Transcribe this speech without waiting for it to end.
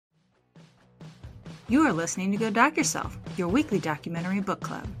You are listening to Go Doc Yourself, your weekly documentary book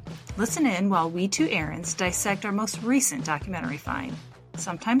club. Listen in while we two Erins dissect our most recent documentary find.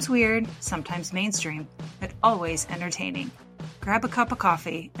 Sometimes weird, sometimes mainstream, but always entertaining. Grab a cup of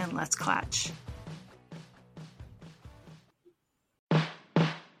coffee and let's clatch.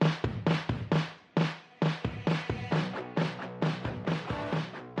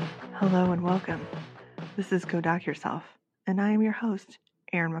 Hello and welcome. This is Go Doc Yourself, and I am your host,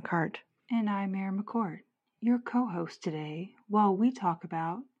 Erin McCart. And I'm Erin McCourt, your co-host today, while we talk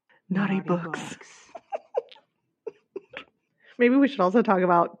about Naughty books. Maybe we should also talk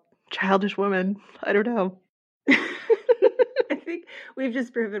about childish women. I don't know. I think we've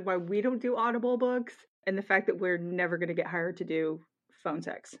just proven why we don't do Audible books and the fact that we're never going to get hired to do phone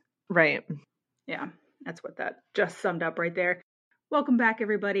sex. Right. Yeah, that's what that just summed up right there. Welcome back,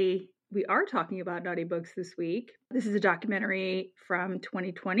 everybody. We are talking about naughty books this week. This is a documentary from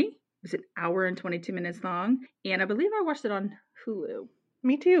 2020. It's an hour and 22 minutes long, and I believe I watched it on Hulu.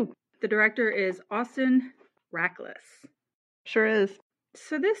 Me too. The director is Austin Rackless. Sure is.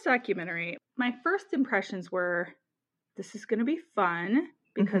 So this documentary, my first impressions were, this is going to be fun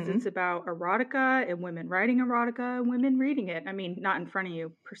because it's about erotica and women writing erotica and women reading it. I mean, not in front of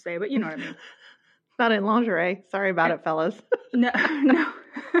you per se, but you know what I mean. Not in lingerie. Sorry about it, fellas. No.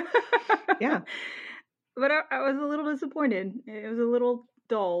 Yeah. But I was a little disappointed. It was a little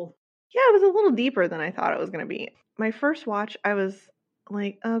dull. Yeah, it was a little deeper than I thought it was going to be. My first watch, I was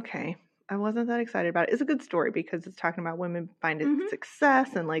like, okay, I wasn't that excited about it. It's a good story because it's talking about women finding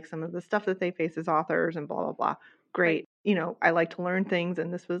success and like some of the stuff that they face as authors and blah, blah, blah. Great. Right. You know, I like to learn things,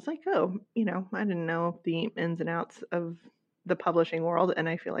 and this was like, oh, you know, I didn't know the ins and outs of the publishing world, and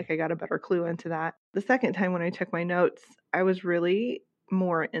I feel like I got a better clue into that. The second time when I took my notes, I was really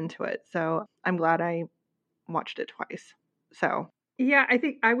more into it. So I'm glad I watched it twice. So yeah, I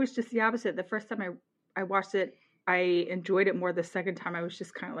think I was just the opposite. The first time I watched it, I enjoyed it more. The second time I was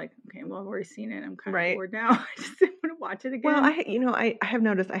just kind of like, okay, well, I've already seen it. I'm kind of bored now. I just didn't want to watch it again. Well, I have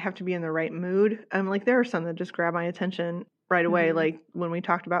noticed I have to be in the right mood. Like there are some that just grab my attention right away. Like when we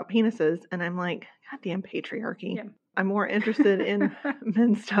talked about penises, and I'm like, goddamn patriarchy. Yeah. I'm more interested in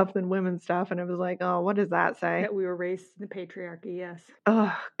men's stuff than women's stuff. And I was like, oh, what does that say? That we were raised in the patriarchy, yes.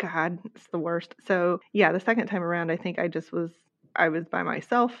 Oh, God, it's the worst. So, yeah, the second time around, I think I was by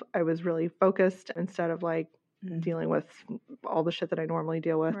myself. I was really focused instead of like dealing with all the shit that I normally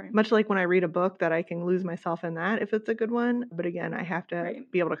deal with. Right. Much like when I read a book that I can lose myself in that if it's a good one. But again, I have to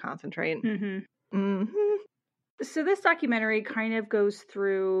be able to concentrate. So this documentary kind of goes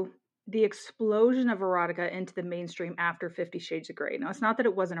through the explosion of erotica into the mainstream after 50 Shades of Grey. Now, it's not that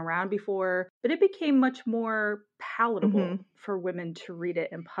it wasn't around before, but it became much more palatable for women to read it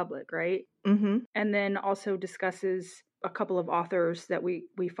in public, right? And then also discusses a couple of authors that we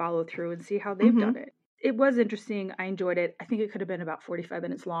follow through and see how they've done it. It was interesting. I enjoyed it. I think it could have been about 45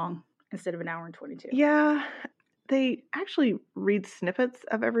 minutes long instead of an hour and 22. Yeah. They actually read snippets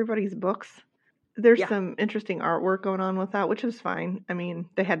of everybody's books. There's some interesting artwork going on with that, which is fine. I mean,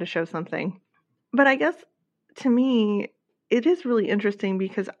 they had to show something. But I guess, to me, it is really interesting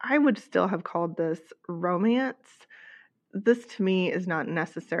because I would still have called this romance. This, to me, is not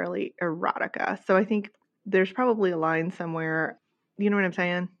necessarily erotica. So I think there's probably a line somewhere. You know what I'm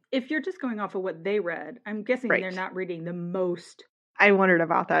saying? If you're just going off of what they read, I'm guessing they're not reading the most. I wondered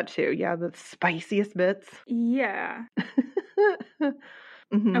about that, too. Yeah, the spiciest bits. Yeah.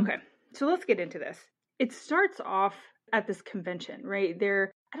 Okay. So let's get into this. It starts off at this convention, right?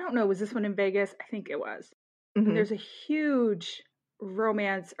 I don't know, was this one in Vegas? I think it was. There's a huge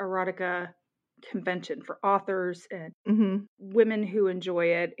romance erotica convention for authors and women who enjoy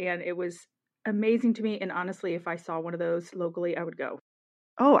it. And it was amazing to me. And honestly, if I saw one of those locally, I would go.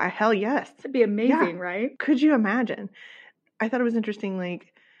 Oh, hell yes. It'd be amazing, right? Could you imagine? I thought it was interesting,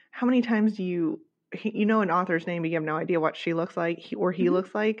 like, how many times do you know an author's name, but you have no idea what she looks like he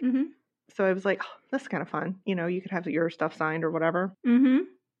looks like? So I was like, oh, that's kind of fun. You know, you could have your stuff signed or whatever.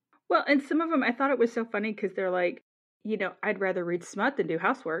 Well, and some of them, I thought it was so funny because they're like, you know, I'd rather read smut than do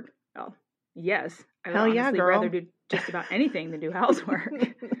housework. Well, yes. I would honestly rather do just about anything than do housework.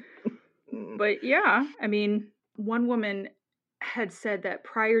 But yeah, I mean, one woman had said that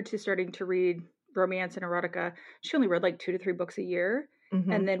prior to starting to read romance and erotica, she only read like 2 to 3 books a year.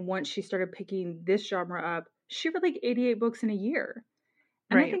 And then once she started picking this genre up, she read like 88 books in a year.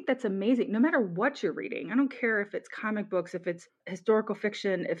 And I think that's amazing. No matter what you're reading, I don't care if it's comic books, if it's historical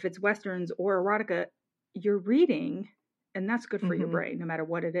fiction, if it's Westerns or erotica, you're reading, and that's good for your brain, no matter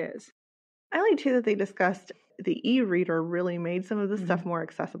what it is. I like, too, that they discussed the e-reader really made some of this stuff more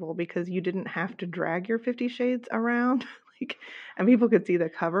accessible because you didn't have to drag your 50 Shades around. like, and people could see the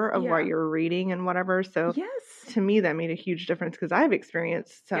cover of what you're reading and whatever. So to me, that made a huge difference because I've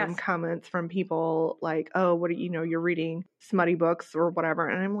experienced some comments from people like, oh, what you're reading smutty books or whatever.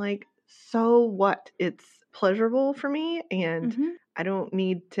 And I'm like, so what? It's pleasurable for me. And I don't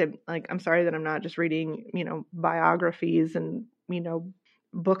need to, like, I'm sorry that I'm not just reading, biographies and,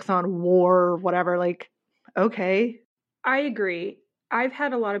 books on war or whatever. Like, okay. I agree. I've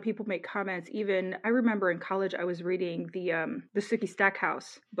had a lot of people make comments. Even I remember in college, I was reading the Sookie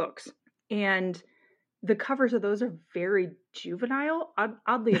Stackhouse books, and the covers of those are very juvenile,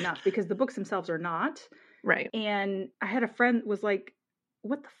 oddly enough, because the books themselves are not. Right. And I had a friend was like,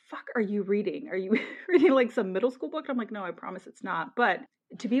 what the fuck are you reading? Are you reading like some middle school book? I'm like, no, I promise it's not. But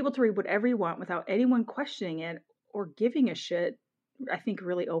to be able to read whatever you want without anyone questioning it or giving a shit, I think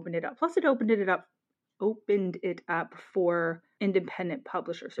really opened it up. Plus it opened it up for independent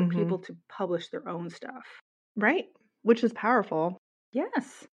publishers or people to publish their own stuff. Right. Which is powerful.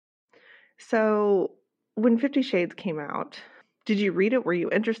 Yes. So when 50 Shades came out, did you read it? Were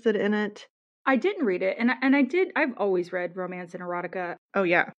you interested in it? I didn't read it. And I did. I've always read romance and erotica. Oh,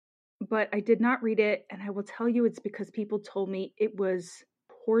 yeah. But I did not read it. And I will tell you it's because people told me it was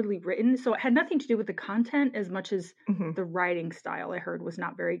poorly written. So it had nothing to do with the content as much as the writing style I heard was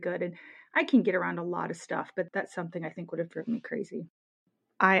not very good. And I can get around a lot of stuff, but that's something I think would have driven me crazy.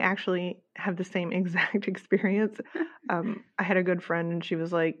 I actually have the same exact experience. I had a good friend and she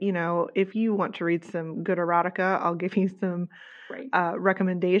was like, if you want to read some good erotica, I'll give you some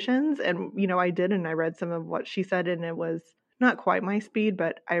recommendations. And, I did. And I read some of what she said and it was not quite my speed,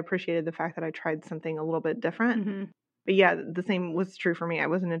 but I appreciated the fact that I tried something a little bit different. But yeah, the same was true for me. I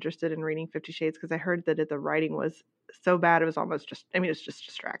wasn't interested in reading 50 Shades because I heard that the writing was so bad. It was almost it's just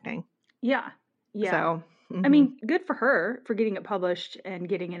distracting. Yeah. Yeah. So, I mean, good for her for getting it published and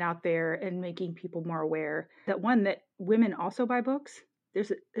getting it out there and making people more aware that women also buy books.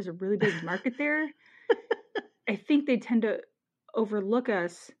 There's a really big market there. I think they tend to overlook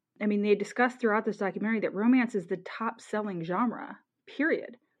us. I mean, they discuss throughout this documentary that romance is the top selling genre,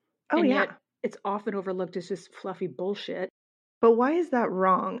 period. Oh, and yeah. Yet it's often overlooked as just fluffy bullshit. But why is that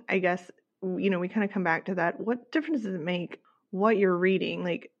wrong? I guess, we kind of come back to that. What difference does it make what you're reading?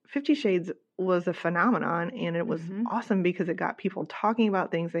 Like 50 Shades was a phenomenon and it was awesome because it got people talking about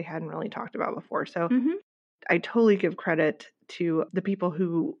things they hadn't really talked about before. So I totally give credit to the people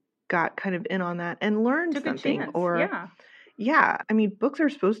who got kind of in on that and learned something. Yeah. I mean, books are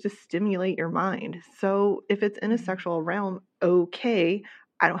supposed to stimulate your mind. So if it's in a sexual realm, okay,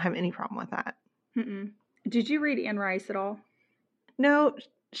 I don't have any problem with that. Did you read Anne Rice at all? No,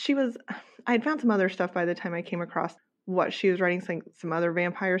 I'd found some other stuff by the time I came across what she was writing, some other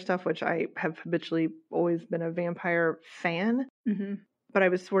vampire stuff, which I have habitually always been a vampire fan. But I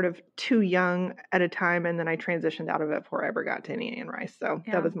was sort of too young at a time, and then I transitioned out of it before I ever got to any Anne Rice. So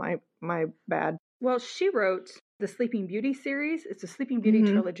that was my bad. Well, she wrote the Sleeping Beauty series. It's a Sleeping Beauty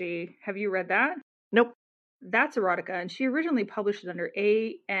trilogy. Have you read that? Nope. That's erotica, and she originally published it under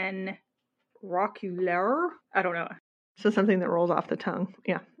A.N. Roquelaure. I don't know. So something that rolls off the tongue.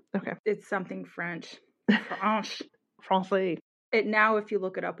 Yeah. Okay. It's something French. Francais. It now, if you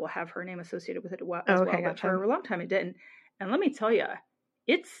look it up, will have her name associated with it as well. But for a long time it didn't. And let me tell you,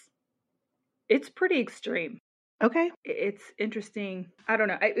 it's pretty extreme. Okay. It's interesting. I don't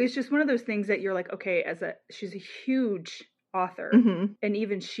know. It's just one of those things that you're like, okay, she's a huge author, and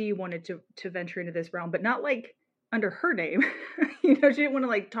even she wanted to venture into this realm, but not like under her name. She didn't want to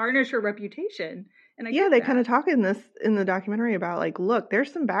like tarnish her reputation. And they kind of talk in the documentary about like, look,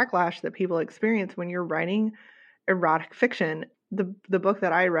 there's some backlash that people experience when you're writing erotic fiction. The book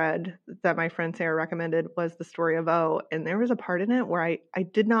that I read that my friend Sarah recommended was The Story of O, and there was a part in it where I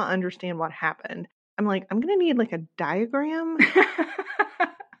did not understand what happened. I'm like, I'm going to need like a diagram.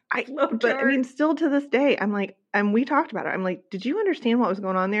 But I mean, still to this day, I'm like, and we talked about it. I'm like, did you understand what was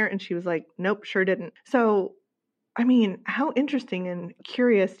going on there? And she was like, nope, sure didn't. So, I mean, how interesting and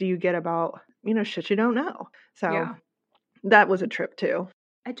curious do you get about, shit you don't know? So that was a trip too.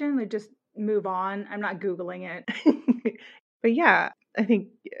 I generally just move on. I'm not Googling it. But yeah, I think,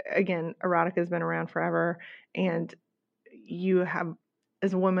 again, erotica has been around forever. And you have,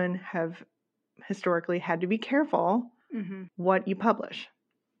 as a woman, have historically had to be careful what you publish,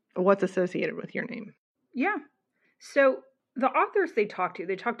 what's associated with your name. Yeah. So the authors they talk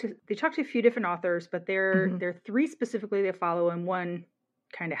to a few different authors, but there are three specifically they follow and one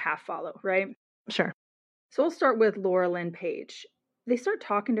kind of half follow, right? Sure. So we'll start with Laura Lynn Page. They start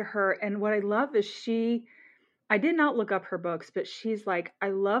talking to her, and what I love is I did not look up her books, but she's like, I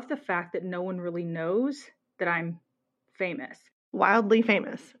love the fact that no one really knows that I'm famous. Wildly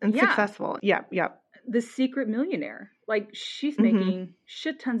famous and successful. Yep. the secret millionaire. Like, she's making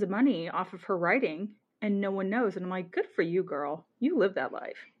shit tons of money off of her writing and no one knows. And I'm like, good for you, girl. You live that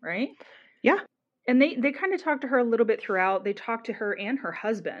life, right? Yeah. And they kind of talked to her a little bit throughout. They talked to her and her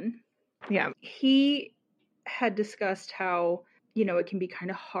husband. Yeah. He had discussed how, it can be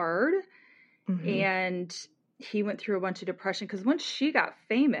kind of hard. And he went through a bunch of depression because once she got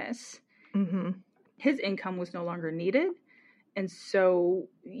famous, his income was no longer needed. And so,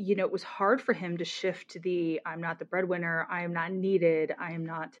 it was hard for him to shift to I'm not the breadwinner. I am not needed. I am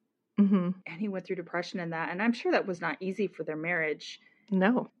not. And he went through depression in that. And I'm sure that was not easy for their marriage.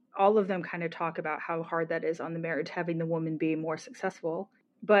 No. All of them kind of talk about how hard that is on the marriage, having the woman be more successful.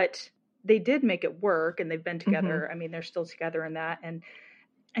 But they did make it work, and they've been together. I mean, they're still together in that. And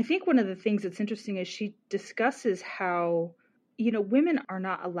I think one of the things that's interesting is she discusses how, women are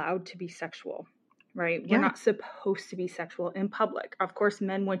not allowed to be sexual, right? We're not supposed to be sexual in public. Of course,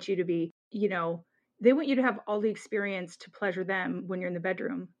 men want you to be, they want you to have all the experience to pleasure them when you're in the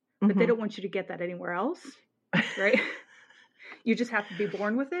bedroom, but they don't want you to get that anywhere else, right? You just have to be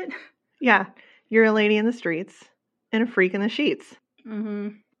born with it. Yeah. You're a lady in the streets and a freak in the sheets.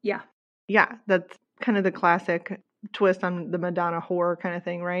 Yeah. Yeah. That's kind of the classic twist on the Madonna whore kind of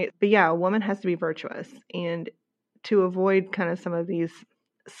thing, right? But yeah, a woman has to be virtuous. And to avoid kind of some of these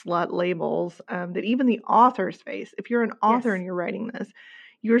slut labels that even the authors face, if you're an author and you're writing this,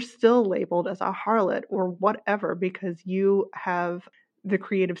 you're still labeled as a harlot or whatever because you have the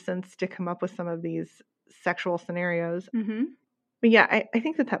creative sense to come up with some of these sexual scenarios. But yeah, I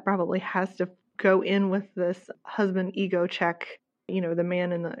think that probably has to go in with this husband ego check, the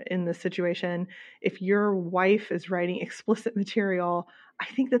man in the situation. If your wife is writing explicit material, I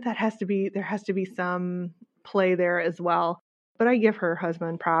think that there has to be some play there as well. But I give her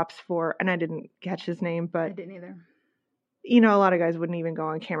husband props for, and I didn't catch his name, but I didn't either. A lot of guys wouldn't even go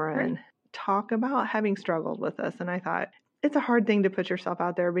on camera and talk about having struggled with this. And I thought it's a hard thing to put yourself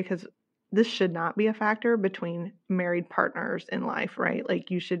out there because this should not be a factor between married partners in life, right?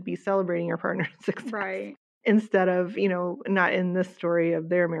 Like you should be celebrating your partner's success. Right. Instead of, not in this story of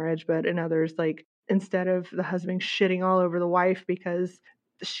their marriage, but in others, like instead of the husband shitting all over the wife because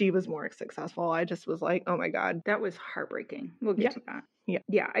she was more successful, I just was like, oh my God. That was heartbreaking. We'll get to that. Yeah.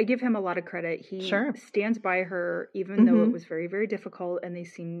 Yeah. I give him a lot of credit. He stands by her, even though it was very, very difficult and they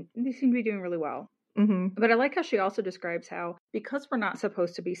seem to be doing really well. But I like how she also describes how, because we're not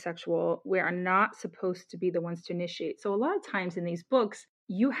supposed to be sexual, we are not supposed to be the ones to initiate. So a lot of times in these books,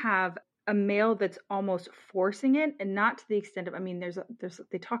 you have a male that's almost forcing it, and not to the extent of,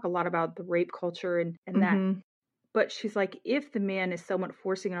 they talk a lot about the rape culture and that. But she's like, if the man is somewhat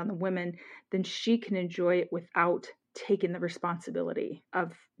forcing it on the women, then she can enjoy it without taking the responsibility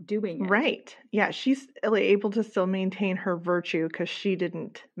of doing it. Right. Yeah. She's able to still maintain her virtue because she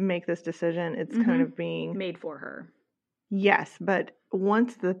didn't make this decision. It's kind of being made for her. Yes. But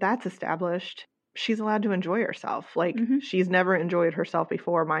once that's established, she's allowed to enjoy herself. Like she's never enjoyed herself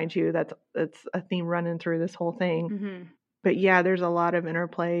before, mind you. That's a theme running through this whole thing. But yeah, there's a lot of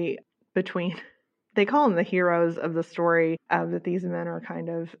interplay between, they call them the heroes of the story, that these men are kind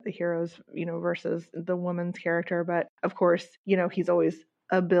of the heroes, versus the woman's character. But of course, he's always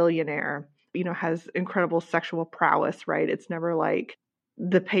a billionaire, has incredible sexual prowess, right? It's never like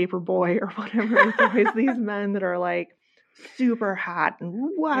the paper boy or whatever. It's always these men that are like super hot and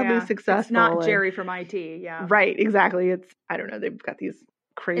wildly successful. It's not Jerry from IT. Yeah. Right. Exactly. It's, I don't know. They've got these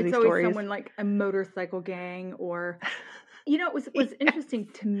crazy stories. It's always someone like a motorcycle gang or, what's interesting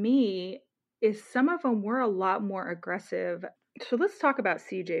to me is some of them were a lot more aggressive. So let's talk about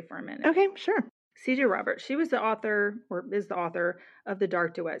CJ for a minute. Okay, sure. CJ Roberts. She was the author, or is the author, of the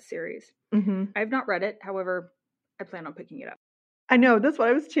Dark Duet series. I've not read it. However, I plan on picking it up. I know. That's what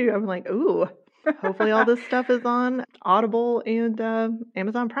I was too. I'm like, ooh, hopefully all this stuff is on Audible and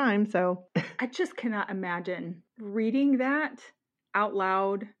Amazon Prime. So I just cannot imagine reading that out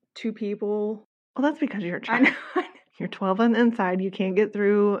loud to people. Well, that's because you're a child. I know. You're 12 on the inside. You can't get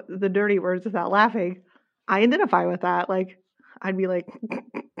through the dirty words without laughing. I identify with that. Like, I'd be like,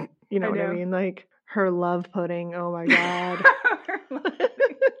 you know what I mean? Like, her love pudding. Oh, my God.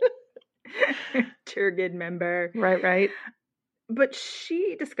 Turgid member. Right. But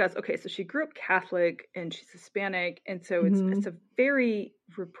she discussed, so she grew up Catholic and she's Hispanic. And so it's a very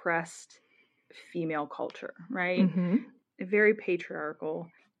repressed female culture, right? Very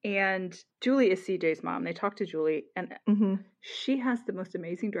patriarchal. And Julie is CJ's mom. They talked to Julie, and she has the most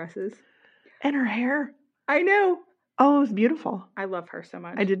amazing dresses. And her hair. I know. Oh, it was beautiful. I love her so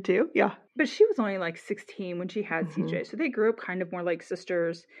much. I did too, yeah. But she was only like 16 when she had CJ. So they grew up kind of more like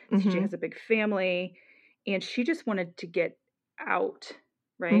sisters. CJ has a big family. And she just wanted to get out,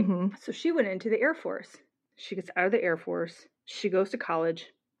 right? So she went into the Air Force. She gets out of the Air Force. She goes to college,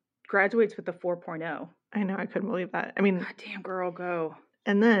 graduates with a 4.0. I know. I couldn't believe that. I mean, God damn, girl, go.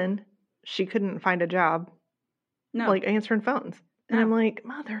 And then she couldn't find a job, like answering phones. And I'm like,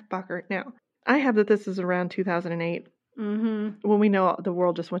 motherfucker. Now, I have that this is around 2008 when we know the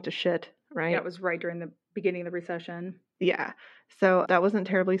world just went to shit, right? Yeah, it was right during the beginning of the recession. Yeah. So that wasn't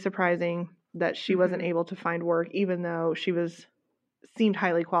terribly surprising that she wasn't able to find work, even though she seemed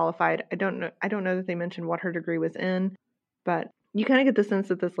highly qualified. I don't know that they mentioned what her degree was in, but you kind of get the sense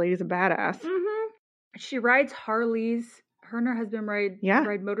that this lady's a badass. She rides Harleys. Her and her husband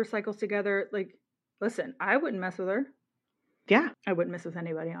ride motorcycles together. Like, listen, I wouldn't mess with her. Yeah. I wouldn't mess with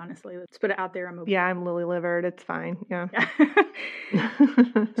anybody, honestly. Let's put it out there. I'm lily-livered. It's fine. Yeah.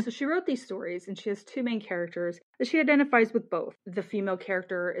 So she wrote these stories, and she has two main characters that she identifies with both. The female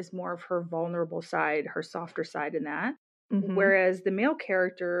character is more of her vulnerable side, her softer side in that. Whereas the male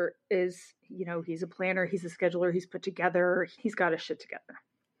character is, he's a planner, he's a scheduler, he's put together, he's got his shit together.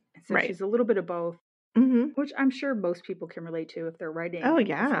 And so she's a little bit of both, which I'm sure most people can relate to if they're writing. Oh,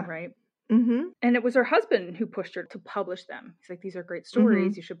 yeah. Right? And it was her husband who pushed her to publish them. He's like, these are great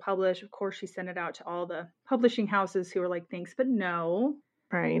stories. You should publish. Of course, she sent it out to all the publishing houses who were like, thanks, but no.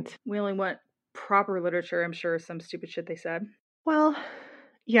 Right. We only want proper literature. I'm sure some stupid shit they said. Well,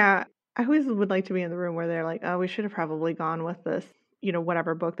 yeah. I always would like to be in the room where they're like, oh, we should have probably gone with this,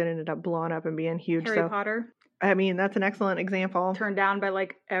 whatever book that ended up blowing up and being huge. Harry Potter. I mean, that's an excellent example. Turned down by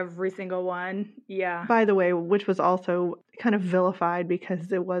like every single one. Yeah. By the way, which was also kind of vilified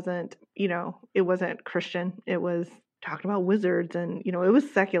because it wasn't, it wasn't Christian. It was talking about wizards and, it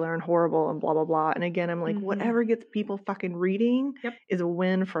was secular and horrible and blah, blah, blah. And again, I'm like, whatever gets people fucking reading is a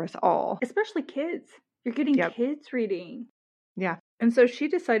win for us all. Especially kids. You're getting kids reading. Yeah. And so she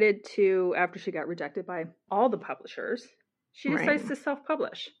decided to, after she got rejected by all the publishers, she decides to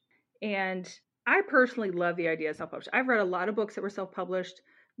self-publish. And I personally love the idea of self-publish. I've read a lot of books that were self-published.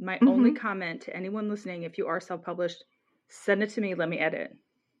 My only comment to anyone listening, if you are self-published, send it to me. Let me edit.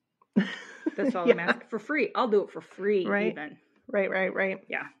 That's all I'm asking for free. I'll do it for free even. Right.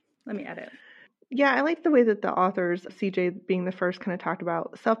 Yeah. Let me edit. Yeah, I like the way that the authors, CJ being the first, kind of talked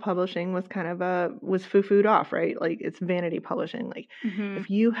about self-publishing was kind of was foo-fooed off, right? Like it's vanity publishing. Like if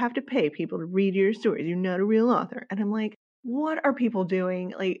you have to pay people to read your stories, you're not a real author. And I'm like, what are people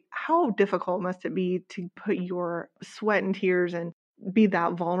doing? Like how difficult must it be to put your sweat and tears and be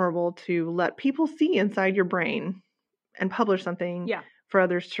that vulnerable to let people see inside your brain and publish something for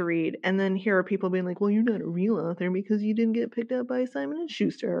others to read? And then here are people being like, well, you're not a real author because you didn't get picked up by Simon &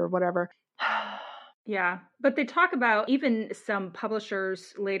 Schuster or whatever. Yeah, but they talk about even some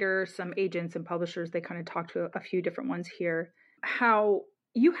publishers later, some agents and publishers, they kind of talk to a few different ones here, how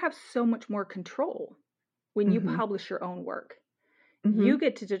you have so much more control when you publish your own work. You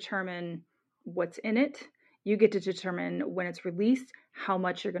get to determine what's in it. You get to determine when it's released, how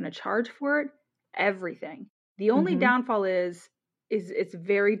much you're going to charge for it, everything. The only downfall is it's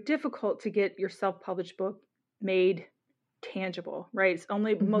very difficult to get your self-published book made tangible, right? It's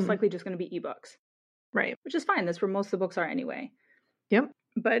only most likely just going to be ebooks. Right. Which is fine. That's where most of the books are anyway. Yep.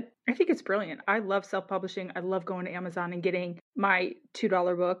 But I think it's brilliant. I love self-publishing. I love going to Amazon and getting my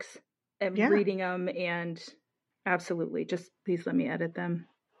 $2 books and reading them. And absolutely, just please let me edit them.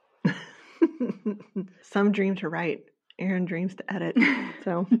 Some dream to write. Erin dreams to edit.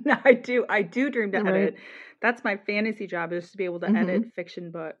 So I do dream to edit. That's my fantasy job, is to be able to edit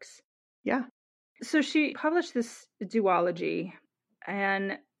fiction books. Yeah. So she published this duology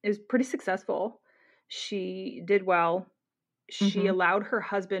and is pretty successful. She did well. She allowed her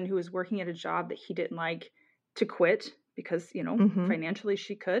husband, who was working at a job that he didn't like, to quit because, financially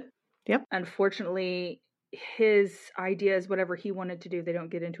she could. Yep. Unfortunately, his ideas, whatever he wanted to do, they don't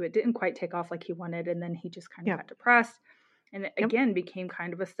get into it, didn't quite take off like he wanted. And then he just kind of got depressed. And it again became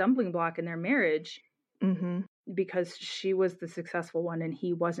kind of a stumbling block in their marriage because she was the successful one and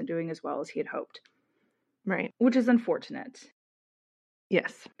he wasn't doing as well as he had hoped. Right. Which is unfortunate.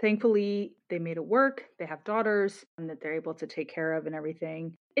 Yes. Thankfully, they made it work. They have daughters that they're able to take care of and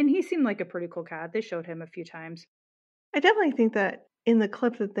everything. And he seemed like a pretty cool cat. They showed him a few times. I definitely think that in the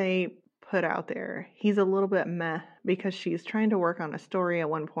clip that they put out there, he's a little bit meh because she's trying to work on a story at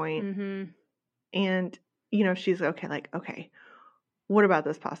one point. And, she's okay, what about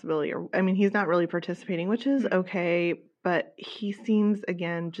this possibility? Or, I mean, he's not really participating, which is okay. But he seems,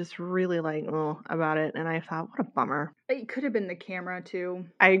 again, just really about it. And I thought, what a bummer. It could have been the camera, too.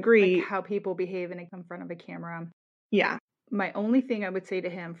 I agree. Like how people behave in front of a camera. Yeah. My only thing I would say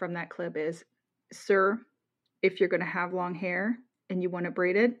to him from that clip is, sir, if you're going to have long hair and you want it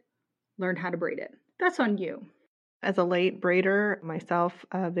braided, learn how to braid it. That's on you. As a late braider myself,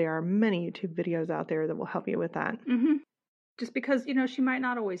 there are many YouTube videos out there that will help you with that. Mm-hmm. Just because, she might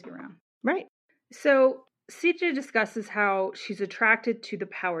not always be around. Right. So CJ discusses how she's attracted to the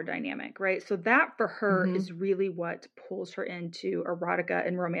power dynamic, right? So that for her is really what pulls her into erotica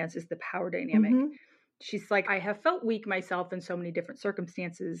and romance, is the power dynamic. She's like, I have felt weak myself in so many different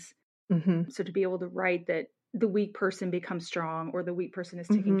circumstances. So to be able to write that the weak person becomes strong, or the weak person is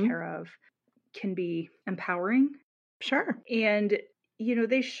taken care of, can be empowering. Sure. And,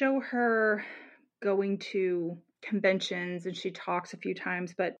 they show her going to conventions, and she talks a few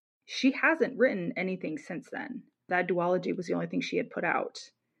times, but she hasn't written anything since then. That duology was the only thing she had put out.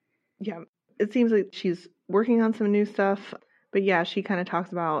 Yeah. It seems like she's working on some new stuff, but yeah, she kind of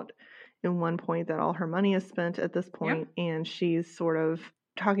talks about in one point that all her money is spent at this point, and she's sort of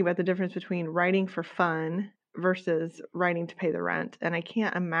talking about the difference between writing for fun versus writing to pay the rent. And I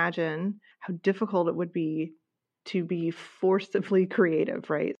can't imagine how difficult it would be to be forcibly creative,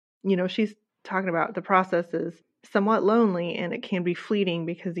 right? She's talking about the process is somewhat lonely, and it can be fleeting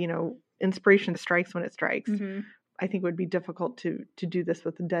because, inspiration strikes when it strikes. I think it would be difficult to do this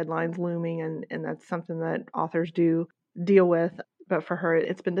with the deadlines looming, and that's something that authors do deal with. But for her,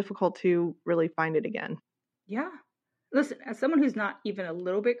 it's been difficult to really find it again. Yeah. Listen, as someone who's not even a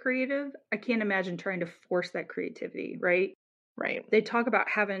little bit creative, I can't imagine trying to force that creativity, right? Right. They talk about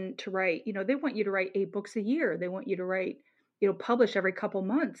having to write, they want you to write 8 books a year. They want you to write, publish every couple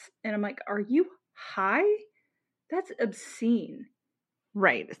months. And I'm like, are you high? That's obscene.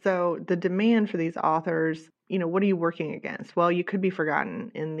 Right. So the demand for these authors, what are you working against? Well, you could be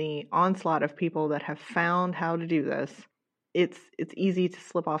forgotten in the onslaught of people that have found how to do this. It's easy to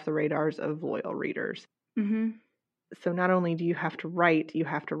slip off the radars of loyal readers. So not only do you have to write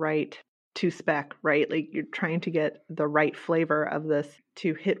to spec, right? Like, you're trying to get the right flavor of this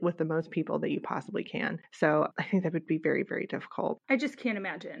to hit with the most people that you possibly can. So I think that would be very, very difficult. I just can't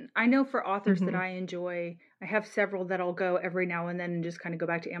imagine. I know for authors that I enjoy, I have several that I'll go every now and then and just kind of go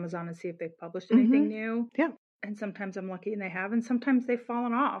back to Amazon and see if they've published anything new. Yeah. And sometimes I'm lucky and they have, and sometimes they've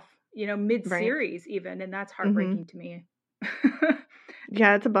fallen off, mid-series even, and that's heartbreaking to me.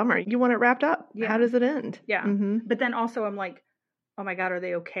 Yeah, it's a bummer. You want it wrapped up. Yeah. How does it end? Yeah. But then also I'm like, oh my God, are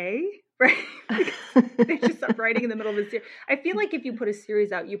they okay? Right? They just stop writing in the middle of a series. I feel like if you put a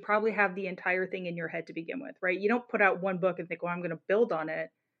series out, you probably have the entire thing in your head to begin with, right? You don't put out one book and think, well, I'm going to build on it.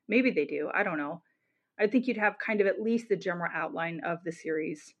 Maybe they do. I don't know. I think you'd have kind of at least the general outline of the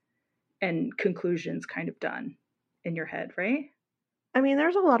series and conclusions kind of done in your head, right? I mean,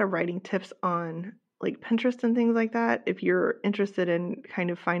 there's a lot of writing tips on like Pinterest and things like that. If you're interested in kind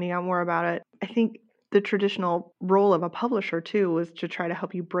of finding out more about it, I think the traditional role of a publisher too was to try to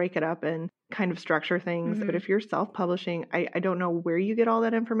help you break it up and kind of structure things. But if you're self-publishing, I don't know where you get all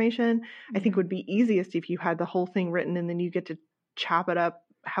that information. I think it would be easiest if you had the whole thing written and then you get to chop it up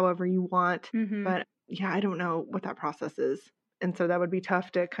however you want. But yeah, I don't know what that process is. And so that would be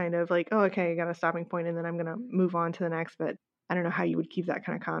tough to kind of like, oh, okay, I got a stopping point and then I'm going to move on to the next. But I don't know how you would keep that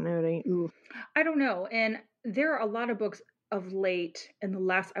kind of continuity. Ooh. I don't know. And there are a lot of books of late in the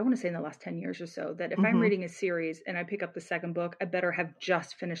last 10 years or so, that if I'm reading a series and I pick up the second book, I better have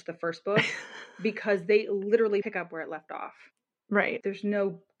just finished the first book because they literally pick up where it left off. Right. There's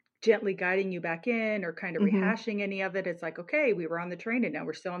no gently guiding you back in or kind of rehashing any of it. It's like, okay, we were on the train and now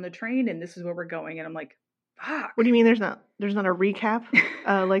we're still on the train and this is where we're going. And I'm like, fuck. What do you mean there's not a recap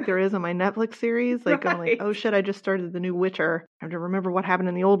like there is on my Netflix series? Like, I'm like, oh shit, I just started the new Witcher. I have to remember what happened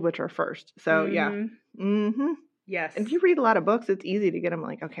in the old Witcher first. So yeah. Yes. And if you read a lot of books, it's easy to get them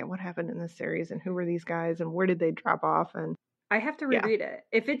like, okay, what happened in this series and who were these guys and where did they drop off? And I have to reread it.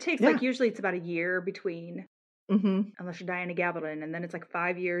 If it takes usually it's about a year between, unless you're Diana Gabaldon, and then it's like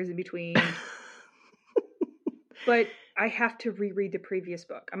 5 years in between. But I have to reread the previous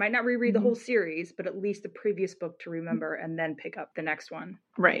book. I might not reread the whole series, but at least the previous book to remember and then pick up the next one.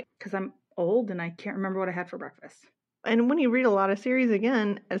 Right. Because I'm old and I can't remember what I had for breakfast. And when you read a lot of series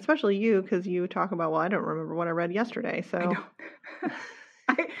again, especially you, because you talk about, well, I don't remember what I read yesterday. So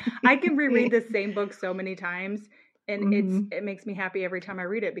I don't. I can reread the same book so many times, and it makes me happy every time I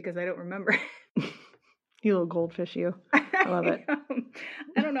read it because I don't remember it. You little goldfish, you. I love it.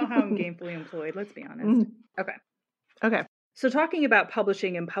 I don't know how I'm gainfully employed, let's be honest. Okay. So talking about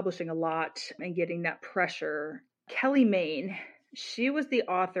publishing and publishing a lot and getting that pressure, Kelly Main, she was the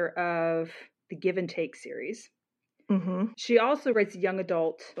author of the Give and Take series. She also writes young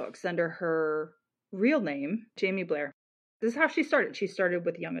adult books under her real name, Jamie Blair. This is how she started. She started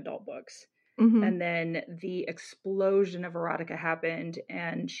with young adult books. And then the explosion of erotica happened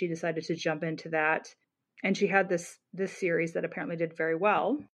and she decided to jump into that. And she had this series that apparently did very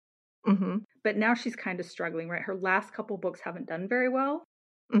well. But now she's kind of struggling, right? Her last couple books haven't done very well.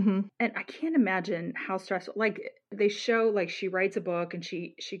 Mm-hmm. And I can't imagine how stressful, like they show like she writes a book and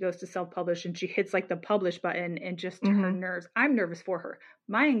she goes to self-publish and she hits like the publish button and just her nerves. I'm nervous for her.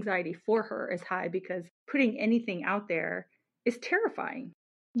 My anxiety for her is high because putting anything out there is terrifying.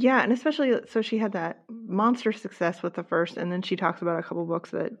 Yeah, and especially, so she had that monster success with the first, and then she talks about a couple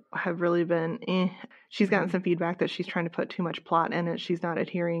books that have really been She's gotten some feedback that she's trying to put too much plot in it. She's not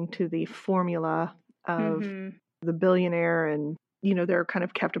adhering to the formula of the billionaire, and they're kind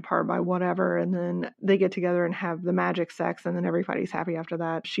of kept apart by whatever, and then they get together and have the magic sex, and then everybody's happy after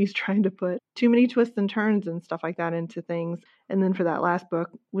that. She's trying to put too many twists and turns and stuff like that into things. And then for that last book,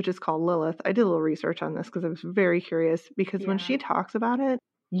 which is called Lilith, I did a little research on this because I was very curious, because when she talks about it,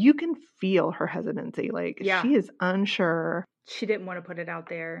 you can feel her hesitancy. Like, she is unsure. She didn't want to put it out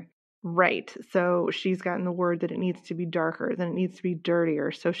there. Right. So she's gotten the word that it needs to be darker, that it needs to be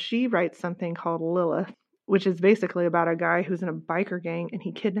dirtier. So she writes something called Lilith, which is basically about a guy who's in a biker gang, and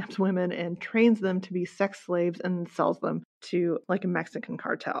he kidnaps women and trains them to be sex slaves and sells them to like a Mexican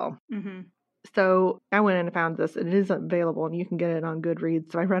cartel. Mm-hmm. So I went in and found this. It is available and you can get it on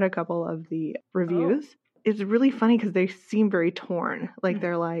Goodreads. So I read a couple of the reviews. It's really funny because they seem very torn. Like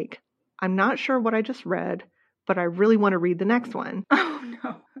they're like, I'm not sure what I just read, but I really want to read the next one. Oh,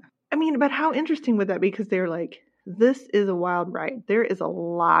 no. I mean, but how interesting would that be? Because they're like, this is a wild ride. There is a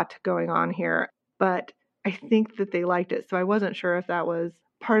lot going on here, but I think that they liked it. So I wasn't sure if that was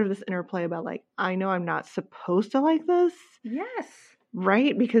part of this interplay about like, I know I'm not supposed to like this. Yes.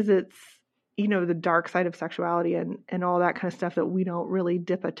 Right? Because it's, the dark side of sexuality and all that kind of stuff that we don't really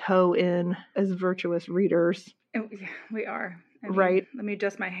dip a toe in as virtuous readers. Oh, yeah, we are. Right. Let me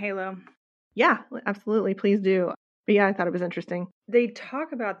adjust my halo. Yeah, absolutely. Please do. But yeah, I thought it was interesting. They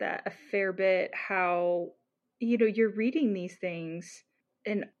talk about that a fair bit, how, you're reading these things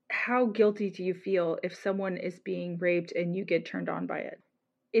and how guilty do you feel if someone is being raped and you get turned on by it?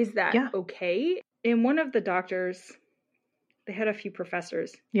 Is that okay? And one of the doctors, they had a few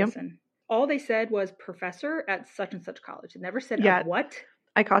professors. Yep. Listen. All they said was professor at such and such college. It never said of what.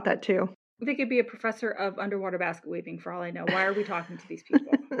 I caught that too. They could be a professor of underwater basket weaving for all I know. Why are we talking to these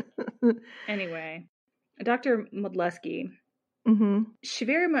people? Anyway, Dr. Modleski, she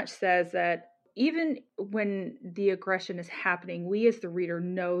very much says that even when the aggression is happening, we as the reader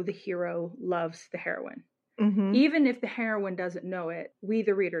know the hero loves the heroine. Even if the heroine doesn't know it, we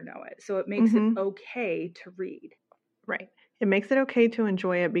the reader know it. So it makes it okay to read. Right. It makes it okay to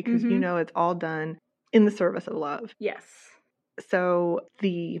enjoy it because it's all done in the service of love. Yes. So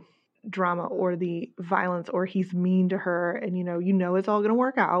the drama or the violence or he's mean to her and it's all going to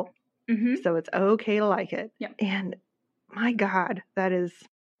work out. So it's okay to like it. Yep. And my God, that is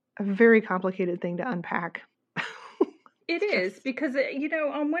a very complicated thing to unpack. It is because,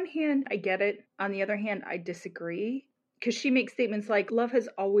 on one hand, I get it. On the other hand, I disagree because she makes statements like love has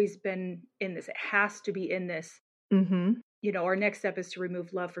always been in this. It has to be in this. Our next step is to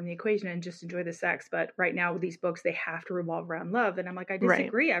remove love from the equation and just enjoy the sex. But right now with these books, they have to revolve around love. And I'm like, I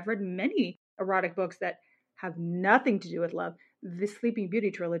disagree. Right. I've read many erotic books that have nothing to do with love. The Sleeping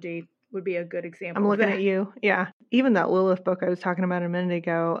Beauty trilogy would be a good example. I'm looking at you. Yeah. Even that Lilith book I was talking about a minute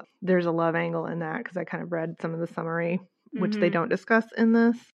ago, there's a love angle in that because I kind of read some of the summary, which they don't discuss in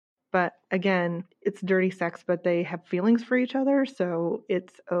this. But again, it's dirty sex, but they have feelings for each other. So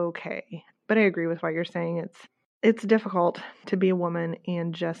it's okay. But I agree with what you're saying. It's difficult to be a woman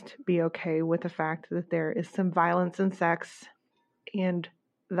and just be okay with the fact that there is some violence in sex, and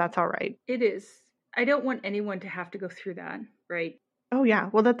that's all right. It is. I don't want anyone to have to go through that, right? Oh, yeah.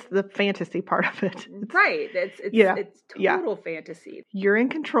 Well, that's the fantasy part of it. Right. It's total fantasy. You're in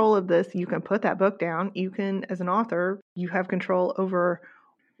control of this. You can put that book down. You can, as an author, you have control over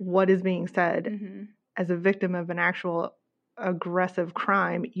what is being said. As a victim of an actual aggressive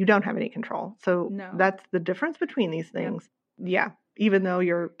crime, you don't have any control. So that's the difference between these things. Yep. Yeah. Even though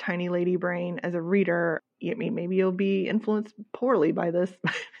your tiny lady brain as a reader, maybe you'll be influenced poorly by this.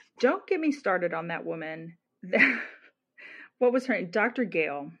 Don't get me started on that woman. What was her name? Dr.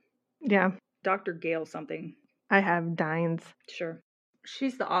 Gale. Yeah. Dr. Gale something. I have Dines. Sure.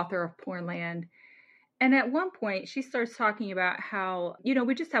 She's the author of Pornland. And at one point, she starts talking about how,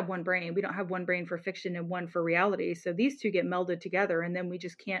 we just have one brain. We don't have one brain for fiction and one for reality. So these two get melded together and then we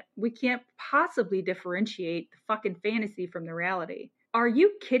can't possibly differentiate the fucking fantasy from the reality. Are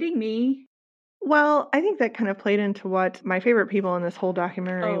you kidding me? Well, I think that kind of played into what my favorite people in this whole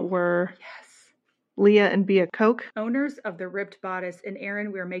documentary were. Yes. Leah and Bea Koch. Owners of the Ripped Bodice. And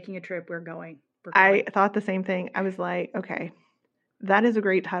Erin, we're making a trip. We're going. I thought the same thing. I was like, okay. That is a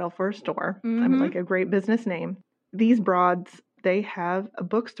great title for a store. I mean, like a great business name. These broads they have a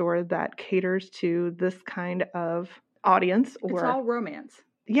bookstore that caters to this kind of audience. It's all romance.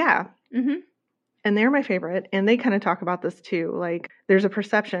 Yeah. Mm-hmm. And they're my favorite. And they kind of talk about this too. Like, there's a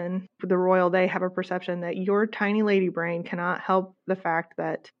perception, the Royal, they have a perception that your tiny lady brain cannot help the fact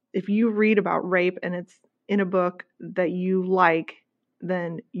that if you read about rape and it's in a book that you like,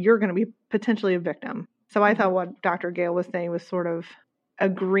 then you're going to be potentially a victim. So I thought what Dr. Gale was saying was sort of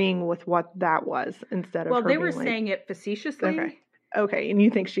agreeing with what that was instead of her they were being saying it facetiously. Okay. And you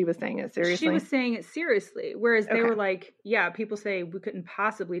think she was saying it seriously? She was saying it seriously. Whereas they were like, yeah, people say we couldn't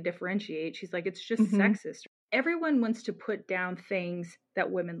possibly differentiate. She's like, it's just sexist. Everyone wants to put down things that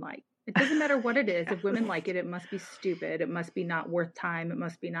women like. It doesn't matter what it is. If women like it, it must be stupid. It must be not worth time. It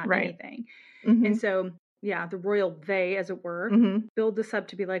must be not anything. And so, yeah, the royal they, as it were, build this up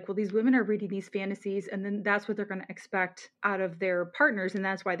to be like, well, these women are reading these fantasies, and then that's what they're going to expect out of their partners, and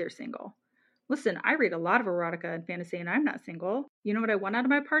that's why they're single. Listen, I read a lot of erotica and fantasy, and I'm not single. You know what I want out of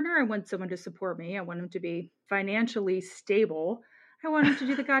my partner? I want someone to support me. I want him to be financially stable. I want him to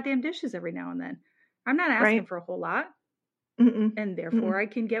do the goddamn dishes every now and then. I'm not asking for a whole lot. And therefore I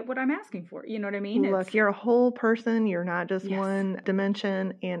can get what I'm asking for. You know what I mean? Look, you're a whole person. You're not just one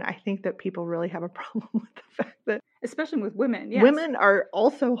dimension. And I think that people really have a problem with the fact that, especially with women, women are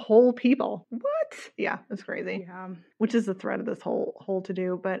also whole people. What? Yeah, it's crazy. Yeah. Which is the thread of this whole to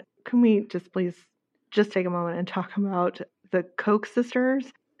do. But can we just please just take a moment and talk about the Koch sisters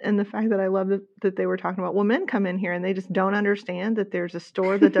and the fact that I love that they were talking about, well, men come in here and they just don't understand that there's a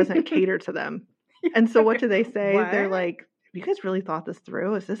store that doesn't cater to them. And so what do they say? They're like, have you guys really thought this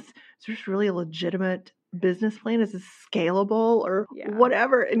through? Is this really a legitimate business plan? Is this scalable or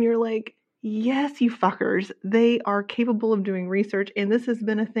whatever? And you're like, yes, you fuckers. They are capable of doing research. And this has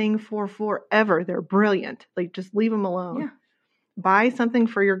been a thing for forever. They're brilliant. Like, just leave them alone. Yeah. Buy something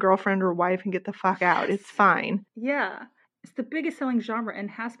for your girlfriend or wife and get the fuck out. It's fine. Yeah. It's the biggest selling genre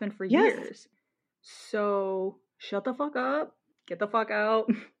and has been for years. So shut the fuck up. Get the fuck out.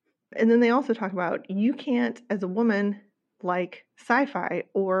 And then they also talk about, you can't, as a woman, like sci-fi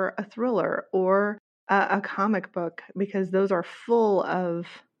or a thriller or a comic book, because those are full of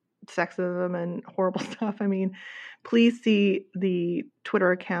sexism and horrible stuff. I mean, please see the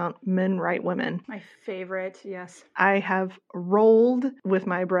Twitter account Men Write Women. My favorite, yes. I have rolled with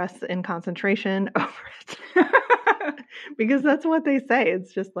my breasts in concentration over it. Because that's what they say.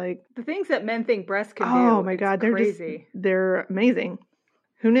 It's just like the things that men think breasts can do. Oh my God, they're crazy. They're amazing.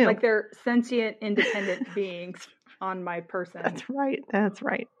 Who knew? Like they're sentient, independent beings on my person. That's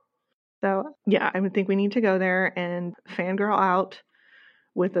right. So, yeah, I would think we need to go there and fangirl out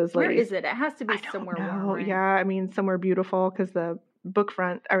with those ladies. Where is it? It has to be somewhere warm, right? Yeah, I mean, somewhere beautiful, because the book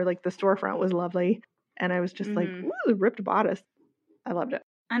front, or like the storefront was lovely. And I was just like, ooh, the ripped bodice. I loved it.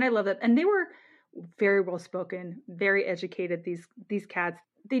 And I love it. And they were very well spoken, very educated, these cats.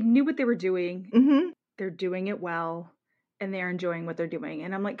 They knew what they were doing. Mm-hmm. They're doing it well. And they're enjoying what they're doing.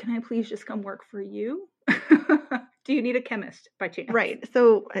 And I'm like, can I please just come work for you? Do you need a chemist by chance? Right.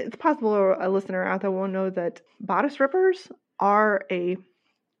 So it's possible a listener out there will know that bodice rippers are a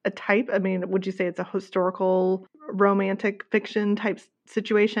type. I mean, would you say it's a historical romantic fiction type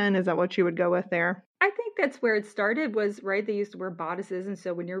situation? Is that what you would go with there? I think that's where it started was, right, they used to wear bodices. And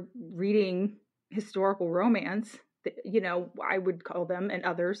so when you're reading historical romance, you know, I would call them, and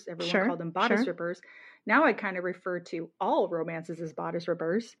others, everyone called them bodice rippers. Now I kind of refer to all romances as bodice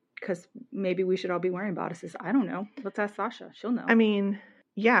rippers, because maybe we should all be wearing bodices. I don't know. Let's ask Sasha. She'll know. I mean,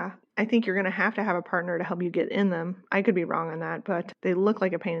 yeah, I think you're going to have a partner to help you get in them. I could be wrong on that, but they look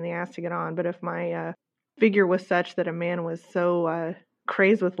like a pain in the ass to get on. But if my figure was such that a man was so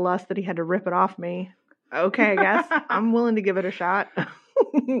crazed with lust that he had to rip it off me, okay, I guess I'm willing to give it a shot.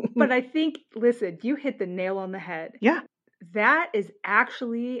 But I think, listen, you hit the nail on the head. Yeah. That is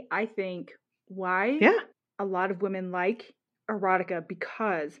actually, I think, why a lot of women like erotica,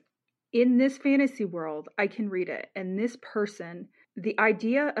 because in this fantasy world, I can read it. And this person, the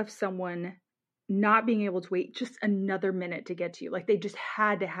idea of someone not being able to wait just another minute to get to you, like they just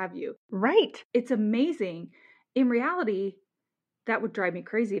had to have you. Right. It's amazing. In reality, that would drive me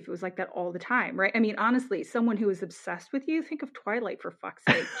crazy if it was like that all the time, right? I mean, honestly, someone who is obsessed with you, think of Twilight, for fuck's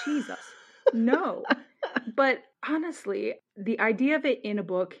sake. Jesus. No. But honestly, the idea of it in a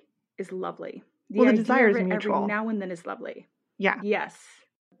book is lovely. The desire is mutual. Every now and then is lovely. Yeah. Yes.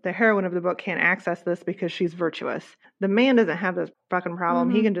 The heroine of the book can't access this because she's virtuous. The man doesn't have this fucking problem.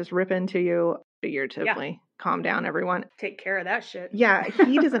 Mm-hmm. He can just rip into you figuratively. Yeah. Calm down, everyone. Take care of that shit. Yeah,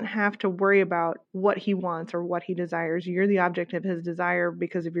 he doesn't have to worry about what he wants or what he desires. You're the object of his desire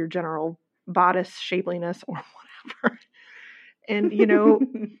because of your general bodice shapeliness or whatever. And, you know,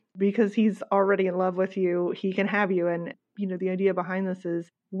 because he's already in love with you, he can have you. And, the idea behind this is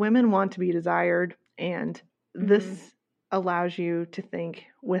women want to be desired, and this allows you to think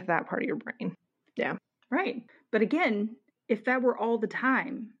with that part of your brain. Yeah. Right. But again, if that were all the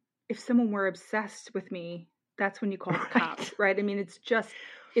time, if someone were obsessed with me, that's when you call the cops, right? I mean,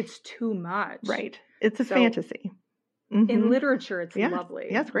 it's too much. Right. It's a fantasy. In literature, it's lovely.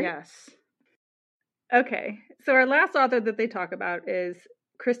 Yeah, it's great. Yes. Okay. So our last author that they talk about is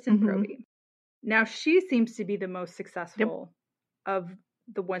Kristen Proby. Now, she seems to be the most successful of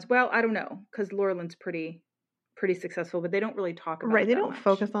the ones. Well, I don't know, because Laura Lynn's pretty successful, but they don't really talk about it. Right. They don't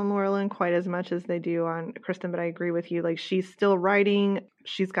focus on Laura Lynn quite as much as they do on Kristen, but I agree with you. Like, she's still writing.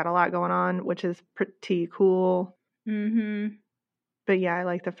 She's got a lot going on, which is pretty cool. But yeah, I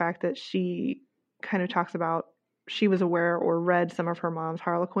like the fact that she kind of talks about she was aware or read some of her mom's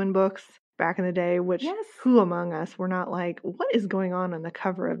Harlequin books back in the day, which who among us were not like, what is going on the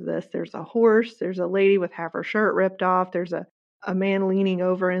cover of this? There's a horse, there's a lady with half her shirt ripped off, there's a man leaning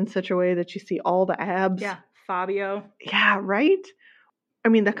over in such a way that you see all the abs. Yeah, Fabio. Yeah, right? I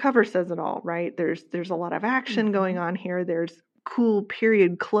mean, the cover says it all, right? There's a lot of action going on here. There's cool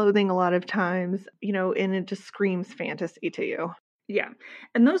period clothing a lot of times, and it just screams fantasy to you. Yeah.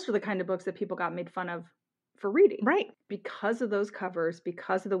 And those were the kind of books that people got made fun of for reading. Right. Because of those covers,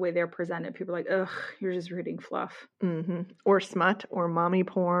 because of the way they're presented, people are like, ugh, you're just reading fluff. Or smut, or mommy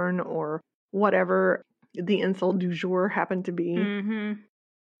porn, or whatever the insult du jour happened to be.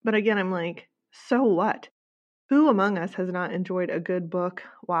 But again, I'm like, so what? Who among us has not enjoyed a good book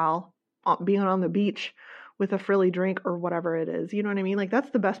while being on the beach with a frilly drink or whatever it is? You know what I mean? Like, that's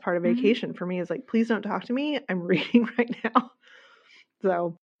the best part of vacation for me, is like, please don't talk to me. I'm reading right now.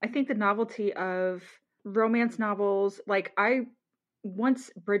 So I think the novelty of romance novels, like once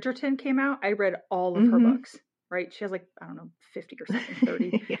Bridgerton came out, I read all of her books, right? She has like, I don't know, 50 or something,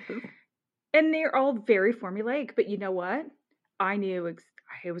 30. Yes. And they're all very formulaic, but you know what? I knew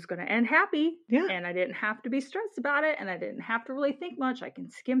it was going to end happy. Yeah. And I didn't have to be stressed about it. And I didn't have to really think much. I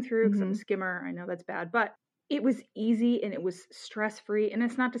can skim through because I'm a skimmer. I know that's bad, but it was easy and it was stress-free. And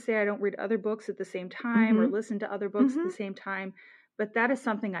it's not to say I don't read other books at the same time or listen to other books at the same time, but that is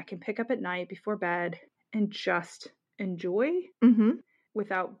something I can pick up at night before bed and just enjoy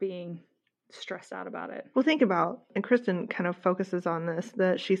without being stressed out about it. Well, think about, and Kristen kind of focuses on this,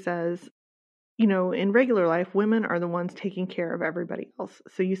 that she says, in regular life, women are the ones taking care of everybody else.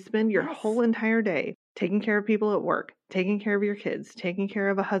 So you spend your whole entire day taking care of people at work, taking care of your kids, taking care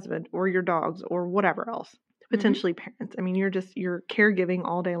of a husband or your dogs or whatever else, potentially parents. I mean, you're caregiving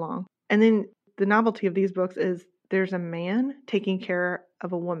all day long. And then the novelty of these books is there's a man taking care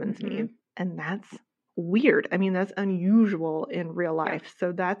of a woman's need. And that's weird. I mean, that's unusual in real life. Yeah.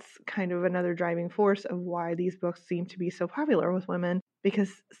 So that's kind of another driving force of why these books seem to be so popular with women, because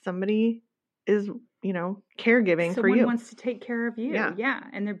somebody is, caregiving for you. Someone wants to take care of you. Yeah.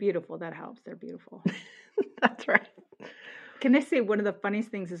 And they're beautiful. That helps. They're beautiful. That's right. Can I say one of the funniest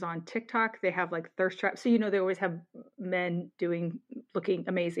things is on TikTok, they have like thirst traps. So, they always have men looking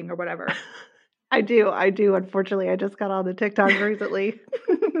amazing or whatever. I do. Unfortunately, I just got on the TikTok recently.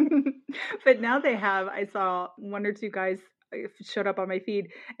 But now I saw one or two guys showed up on my feed,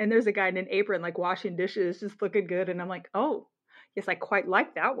 and there's a guy in an apron, like washing dishes, just looking good. And I'm like, oh, yes, I quite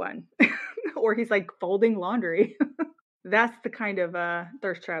like that one. Or he's like folding laundry. That's the kind of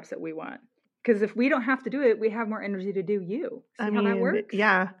thirst traps that we want. Because if we don't have to do it, we have more energy to do you. See how that works?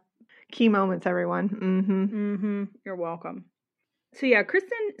 Yeah. Key moments, everyone. You're welcome. So yeah,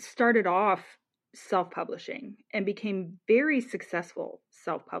 Kristen started off self-publishing and became very successful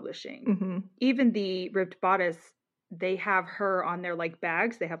self-publishing. Even the Ripped Bodice, they have her on their like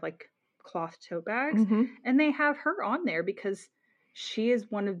bags. They have like cloth tote bags, and they have her on there because she is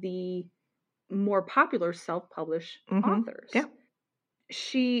one of the more popular self-published authors. Yeah.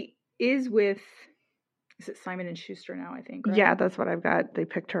 She is with, is it Simon & Schuster now, I think, right? Yeah, that's what I've got. They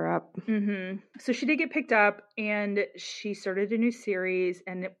picked her up. So she did get picked up, and she started a new series,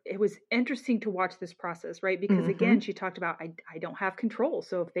 and it was interesting to watch this process, right? Because again, she talked about, I don't have control.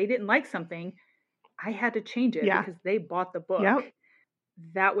 So if they didn't like something, I had to change it because they bought the book. Yep.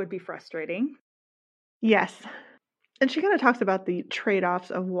 That would be frustrating. Yes. And she kind of talks about the trade-offs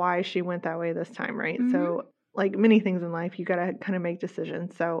of why she went that way this time, right? So like many things in life, you got to kind of make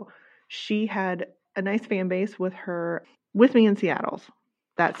decisions. So she had a nice fan base with Me in Seattle's,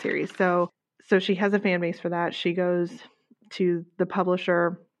 that series. So she has a fan base for that. She goes to the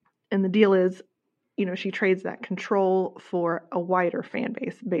publisher, and the deal is, she trades that control for a wider fan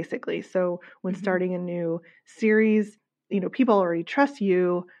base, basically. So when starting a new series, people already trust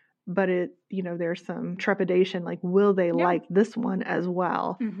you, but there's some trepidation, like, will they like this one as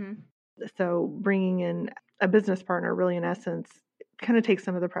well? So bringing in a business partner, really, in essence, kind of takes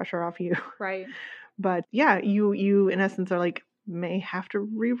some of the pressure off you. Right. But yeah, you in essence are like, may have to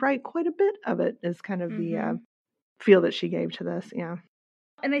rewrite quite a bit of it, is kind of the feel that she gave to this. Yeah.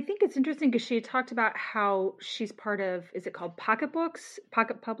 And I think it's interesting because she talked about how she's part of, is it called Pocket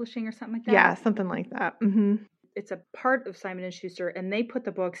Publishing or something like that? Yeah, something like that. Mm-hmm. It's a part of Simon & Schuster, and they put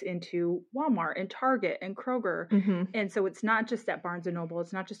the books into Walmart and Target and Kroger. Mm-hmm. And so it's not just at Barnes & Noble.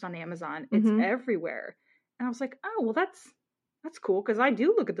 It's not just on Amazon. It's everywhere. And I was like, oh, well, that's cool, because I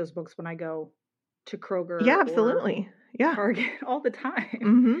do look at those books when I go to Kroger. Yeah, absolutely. Or Target all the time.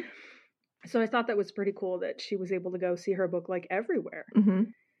 Mm-hmm. So I thought that was pretty cool that she was able to go see her book like everywhere. Mm-hmm.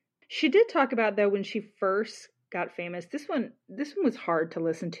 She did talk about, though, when she first got famous, this one was hard to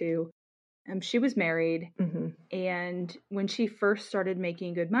listen to. She was married, and when she first started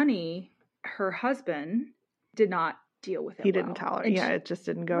making good money, her husband did not deal with it. He didn't tolerate. Yeah, it just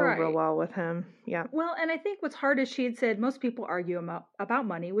didn't go real well with him. Yeah. Well, and I think what's hard is she had said most people argue about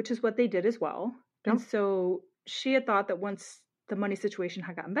money, which is what they did as well. Yep. And so she had thought that once the money situation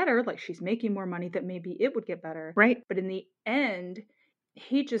had gotten better, like she's making more money, that maybe it would get better. Right. But in the end,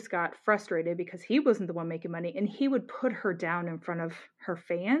 he just got frustrated because he wasn't the one making money, and he would put her down in front of her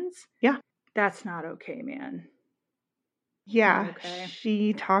fans. Yeah. That's not okay, man. Yeah. Okay.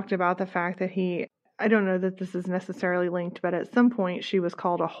 She talked about the fact that I don't know that this is necessarily linked, but at some point she was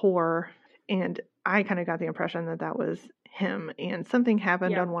called a whore, and I kind of got the impression that that was him, and something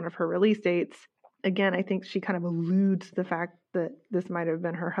happened on one of her release dates. Again, I think she kind of alludes to the fact that this might have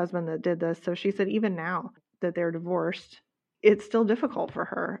been her husband that did this. So she said even now that they're divorced, it's still difficult for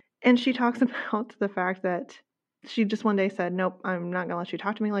her. And she talks about the fact that she just one day said, nope, I'm not going to let you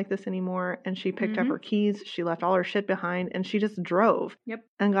talk to me like this anymore. And she picked up her keys. She left all her shit behind, and she just drove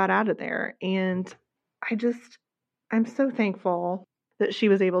and got out of there. And I'm so thankful that she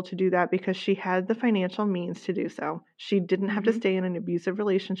was able to do that, because she had the financial means to do so. She didn't have to stay in an abusive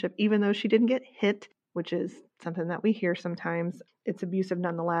relationship, even though she didn't get hit, which is something that we hear sometimes. It's abusive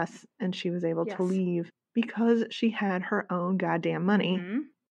nonetheless. And she was able to leave because she had her own goddamn money.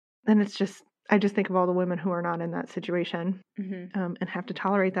 And it's just, I just think of all the women who are not in that situation and have to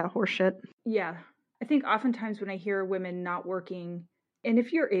tolerate that horse shit. Yeah. I think oftentimes when I hear women not working, and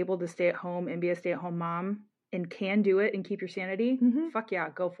if you're able to stay at home and be a stay-at-home mom and can do it and keep your sanity, fuck yeah,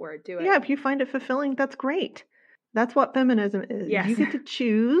 go for it. Do it. Yeah, if you find it fulfilling, that's great. That's what feminism is. Yes. You get to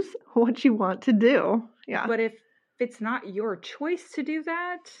choose what you want to do. Yeah. But if it's not your choice to do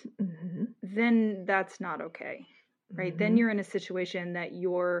that, then that's not okay. Right? Then you're in a situation that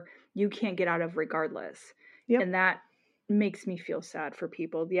you can't get out of regardless. Yep. And that makes me feel sad for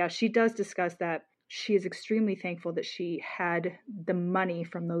people. Yeah, she does discuss that she is extremely thankful that she had the money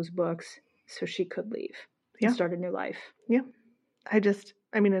from those books so she could leave and start a new life. Yeah.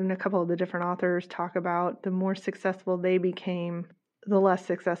 And a couple of the different authors talk about the more successful they became, the less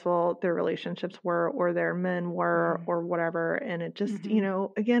successful their relationships were, or their men were, or whatever. And it just,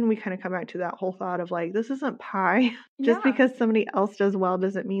 again, we kind of come back to that whole thought of like, this isn't pie. Just because somebody else does well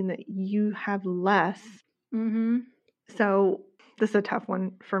doesn't mean that you have less. So this is a tough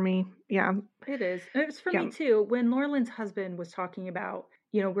one for me. Yeah. It is. It was for me too. When Laurelyn's husband was talking about,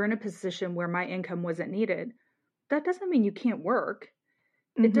 we're in a position where my income wasn't needed. That doesn't mean you can't work.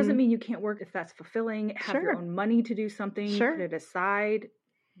 It doesn't mean you can't work if that's fulfilling, have your own money to do something, put it aside,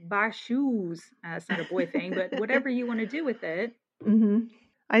 buy shoes. That's not a boy thing, but whatever you want to do with it.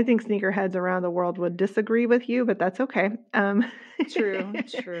 I think sneakerheads around the world would disagree with you, but that's okay.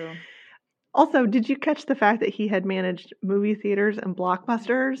 True. Also, did you catch the fact that he had managed movie theaters and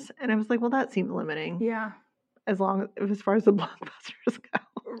Blockbusters? And I was like, well, that seemed limiting. Yeah. As far as the Blockbusters go.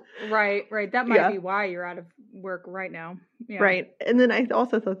 Right. That might be why you're out of work right now. Yeah. Right. And then I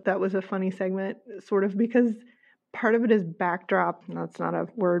also thought that was a funny segment, sort of, because part of it is backdrop. That's not a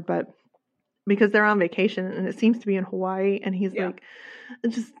word, but because they're on vacation and it seems to be in Hawaii, and he's like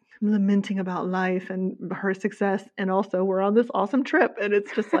just lamenting about life and her success, and also we're on this awesome trip, and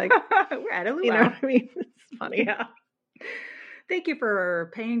it's just like we're at a luau. You know what I mean? It's funny. Yeah. Thank you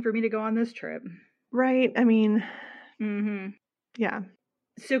for paying for me to go on this trip. Right. I mean, yeah.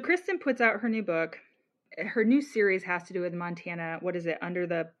 So Kristen puts out her new book. Her new series has to do with Montana. What is it? Under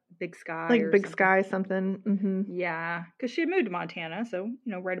the Big Sky? Like Big Sky something. Yeah. Because she had moved to Montana. So,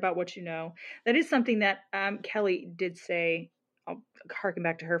 write about what you know. That is something that Kelly did say. I'll harken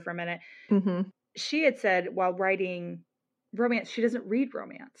back to her for a minute. She had said while writing romance, she doesn't read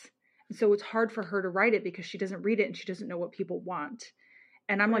romance. And so it's hard for her to write it because she doesn't read it and she doesn't know what people want.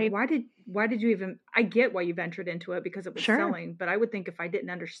 And I'm like, why did you even, I get why you ventured into it because it was selling, but I would think if I didn't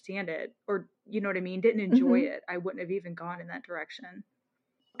understand it or, you know what I mean, didn't enjoy it, I wouldn't have even gone in that direction.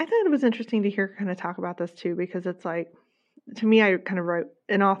 I thought it was interesting to hear kind of talk about this too, because it's like, to me, I kind of wrote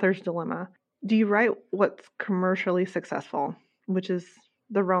an author's dilemma. Do you write what's commercially successful, which is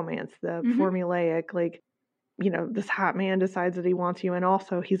the romance, the formulaic, like, you know, this hot man decides that he wants you, and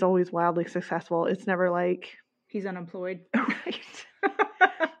also he's always wildly successful. It's never like he's unemployed. Right.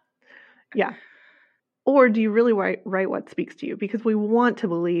 Yeah. Or do you really write what speaks to you? Because we want to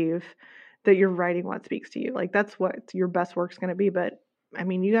believe that you're writing what speaks to you. Like, that's what your best work's going to be. But, I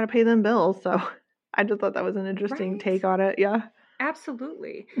mean, you got to pay them bills. So I just thought that was an interesting take on it. Yeah.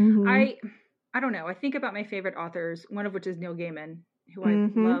 Absolutely. Mm-hmm. I don't know. I think about my favorite authors, one of which is Neil Gaiman, who I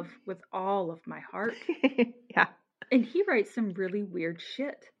love with all of my heart. Yeah. And he writes some really weird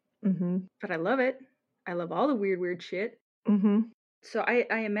shit. But I love it. I love all the weird shit. So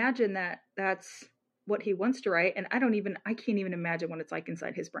I imagine that that's what he wants to write, and I can't even imagine what it's like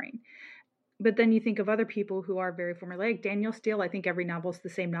inside his brain. But then you think of other people who are very formulaic. Danielle Steele, I think every novel is the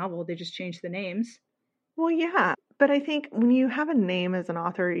same novel. They just change the names. Well, yeah. But I think when you have a name as an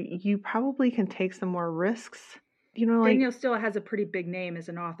author, you probably can take some more risks. You know, like Danielle Steele has a pretty big name as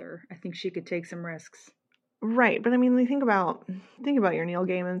an author. I think she could take some risks. Right. But I mean, like, think about your Neil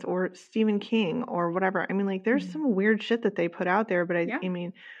Gaimans or Stephen King or whatever. I mean, like, there's some weird shit that they put out there. But I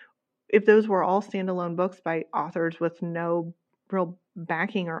mean, if those were all standalone books by authors with no real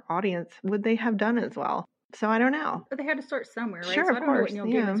backing or audience, would they have done as well? So I don't know. But they had to start somewhere, right? Sure, so of I don't course, know what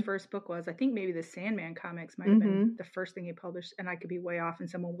Neil Gaiman's first book was. I think maybe the Sandman comics might have been the first thing he published, and I could be way off and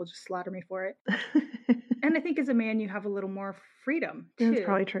someone will just slaughter me for it. And I think as a man, you have a little more freedom, too. That's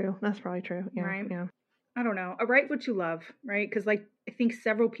probably true. Yeah. Right? Yeah. I don't know. Write what you love, right? Because like I think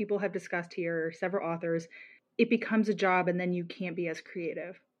several people have discussed here, several authors, it becomes a job and then you can't be as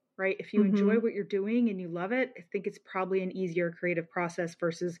creative, right? If you enjoy what you're doing and you love it, I think it's probably an easier creative process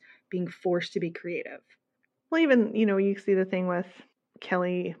versus being forced to be creative. Well, even, you know, you see the thing with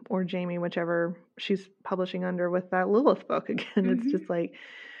Kelly or Jamie, whichever she's publishing under, with that Lilith book again. It's just like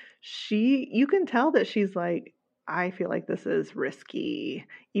you can tell that she's like, I feel like this is risky,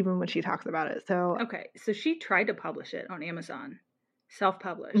 even when she talks about it. So okay, so she tried to publish it on Amazon,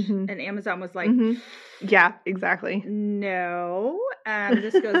 self-publish, and Amazon was like, yeah, exactly. No,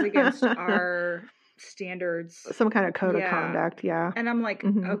 this goes against our standards. Some kind of code of conduct, yeah. And I'm like,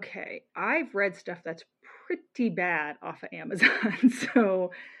 okay, I've read stuff that's pretty bad off of Amazon,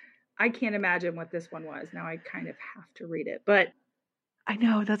 so I can't imagine what this one was. Now I kind of have to read it, but I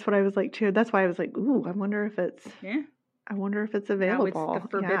know, that's what I was like too. That's why I was like, ooh, I wonder if it's available. Now it's the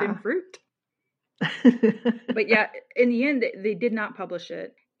forbidden fruit. But yeah, in the end, they did not publish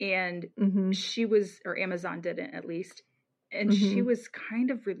it, and or Amazon didn't at least, and she was kind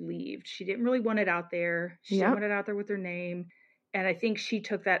of relieved. She didn't really want it out there. She didn't want it out there with her name. And I think she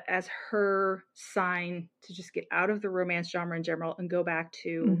took that as her sign to just get out of the romance genre in general and go back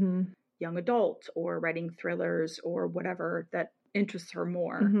to young adult or writing thrillers or whatever that interests her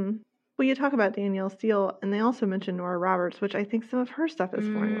more. Well, you talk about Danielle Steele, and they also mention Nora Roberts, which I think some of her stuff is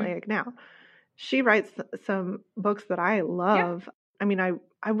formulaic now. She writes some books that I love. Yeah. I mean,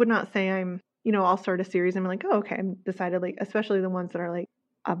 I would not say I'm, you know, I'll start a series and I'm like, oh, okay, I'm decidedly, especially the ones that are like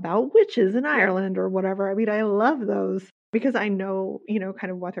about witches in Ireland or whatever. I mean, I love those because I know, you know,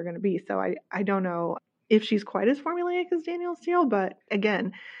 kind of what they're going to be. So I don't know if she's quite as formulaic as Danielle Steele, but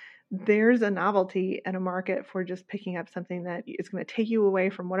again, there's a novelty and a market for just picking up something that is going to take you away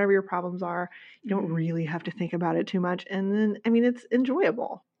from whatever your problems are. You don't really have to think about it too much. And then, I mean, it's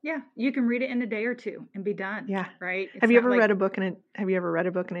enjoyable. Yeah. You can read it in a day or two and be done. Yeah. Right. Have you ever read a book in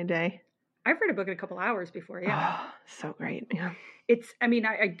a day? I've read a book in a couple hours before. Yeah. Oh, so great. Yeah.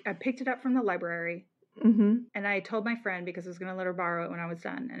 I picked it up from the library and I told my friend because I was going to let her borrow it when I was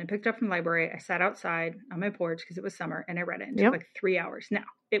done. And I picked it up from the library. I sat outside on my porch because it was summer and I read it. It took like 3 hours. Now,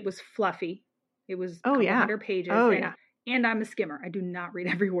 it was fluffy. It was a couple hundred pages. And I'm a skimmer. I do not read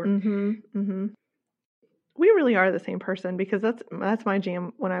every word. We really are the same person because that's my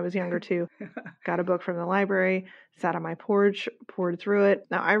jam when I was younger too. Got a book from the library, sat on my porch, poured through it.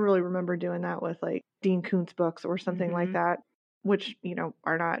 Now, I really remember doing that with like Dean Koontz books or something like that, which, you know,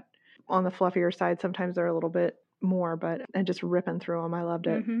 are not on the fluffier side. Sometimes they're a little bit more, but and just ripping through them. I loved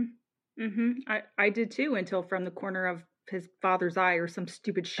it. I did too until From the Corner of His Father's Eye or some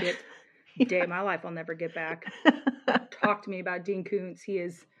stupid shit day of my life I'll never get back. Talk to me about Dean Koontz. He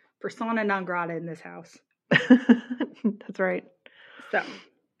is persona non grata in this house. That's right. So,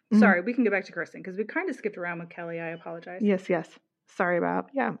 sorry, we can go back to Kristen because we kind of skipped around with Kelly. I apologize. Yes. Sorry about,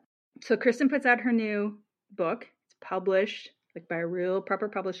 So Kristen puts out her new book. It's published like by a real proper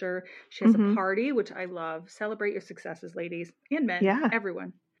publisher. She has a party, which I love. Celebrate your successes, ladies and men,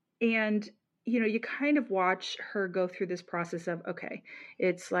 everyone. And you kind of watch her go through this process of, okay,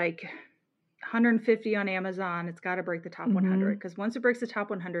 it's like 150 on Amazon. It's got to break the top 100, because once it breaks the top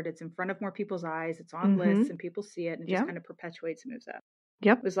 100, it's in front of more people's eyes. It's on lists and people see it, and it just kind of perpetuates and moves up.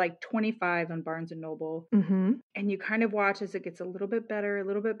 Yep. It was like 25 on Barnes & Noble. And you kind of watch as it gets a little bit better, a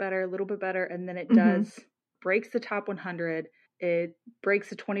little bit better, a little bit better. And then it breaks the top 100. It breaks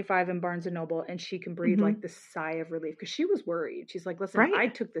the 25 in Barnes & Noble, and she can breathe like this sigh of relief, because she was worried. She's like, listen, I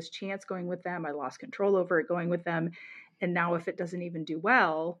took this chance going with them. I lost control over it going with them. And now if it doesn't even do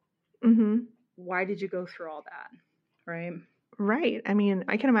well, why did you go through all that? Right? Right. I mean,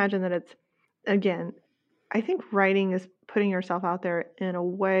 I can imagine that it's, again, I think writing is putting yourself out there in a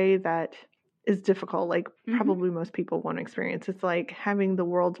way that is difficult, like probably most people won't experience. It's like having the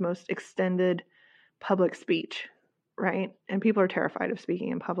world's most extended public speech, right? And people are terrified of speaking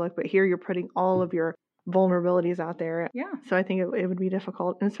in public, but here you're putting all of your vulnerabilities out there. Yeah. So I think it would be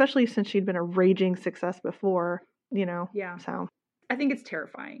difficult, and especially since she'd been a raging success before, Yeah. So I think it's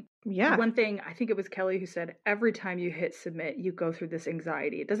terrifying. Yeah. One thing, I think it was Kelly who said, every time you hit submit, you go through this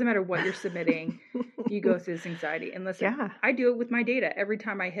anxiety. It doesn't matter what you're submitting, you go through this anxiety. And listen, I do it with my data. Every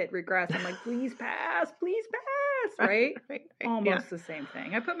time I hit regress, I'm like, please pass, right? Almost the same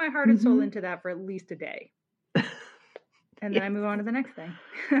thing. I put my heart and soul into that for at least a day. And then I move on to the next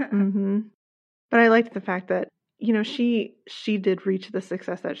thing. But I liked the fact that, she did reach the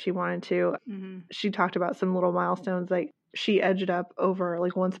success that she wanted to. She talked about some little milestones, like she edged up over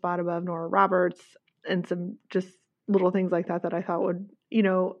like one spot above Nora Roberts, and some just little things like that I thought would,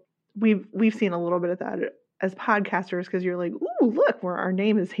 we've seen a little bit of that as podcasters, because you're like, ooh, look, where our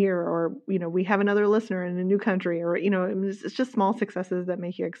name is here, or, we have another listener in a new country, or, it's just small successes that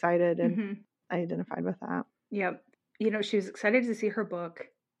make you excited. And I identified with that. Yep. She was excited to see her book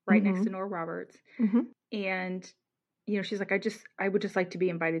right next to Nora Roberts. And, she's like, I would just like to be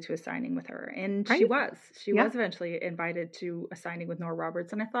invited to a signing with her. And she was eventually invited to a signing with Nora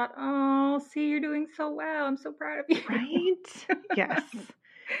Roberts. And I thought, oh, see, you're doing so well. I'm so proud of you. Right?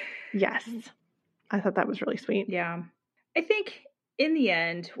 Yes. I thought that was really sweet. Yeah. I think in the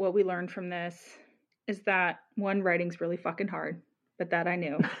end, what we learned from this is that, one, writing's really fucking hard, but that I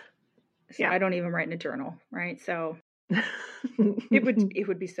knew. So I don't even write in a journal, right? So it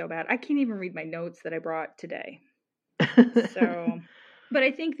would be so bad. I can't even read my notes that I brought today. So, but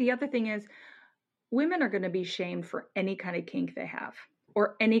I think the other thing is, women are going to be shamed for any kind of kink they have,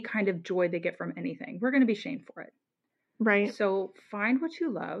 or any kind of joy they get from anything. We're going to be shamed for it. Right. So find what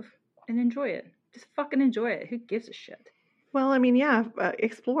you love and enjoy it. Just fucking enjoy it. Who gives a shit? Well, I mean,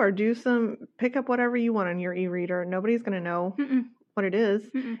 explore, pick up whatever you want on your e-reader. Nobody's going to know what it is.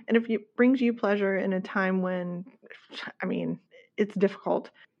 And if it brings you pleasure in a time when, it's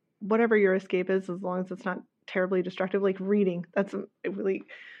difficult, whatever your escape is, as long as it's not terribly destructive, like reading.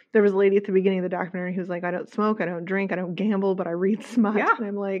 There was a lady at the beginning of the documentary who's like, I don't smoke, I don't drink, I don't gamble, but I read smut. Yeah. And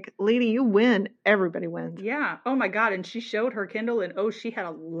I'm like, lady, you win. Everybody wins. Yeah. Oh my God. And she showed her Kindle, and she had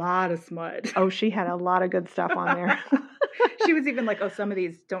a lot of smut. Oh, she had a lot of good stuff on there. She was even like, oh, some of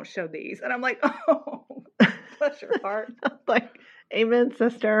these, don't show these. And I'm like, oh, bless your heart. Like, amen,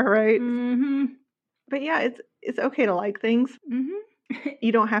 sister, right? But yeah, it's okay to like things.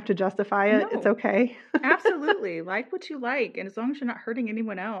 You don't have to justify it. No. It's okay. Absolutely. Like what you like. And as long as you're not hurting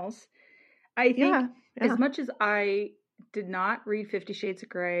anyone else. I think as much as I did not read 50 Shades of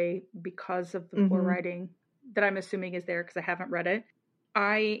Grey because of the poor writing that I'm assuming is there, because I haven't read it,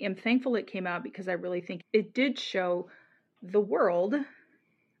 I am thankful it came out, because I really think it did show the world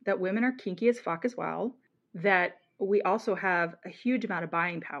that women are kinky as fuck as well, that we also have a huge amount of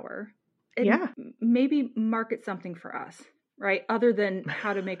buying power, and maybe market something for us. Right? Other than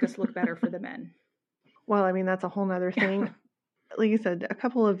how to make us look better for the men. Well, I mean, that's a whole nother thing. Like you said, a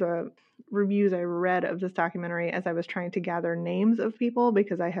couple of the reviews I read of this documentary as I was trying to gather names of people,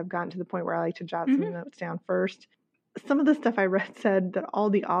 because I have gotten to the point where I like to jot some notes down first. Some of the stuff I read said that all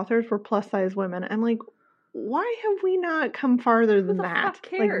the authors were plus size women. I'm like, why have we not come farther than that?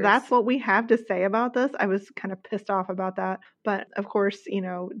 Like, that's what we have to say about this. I was kind of pissed off about that. But of course,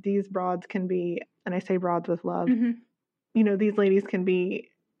 these broads can be, and I say broads with love, these ladies can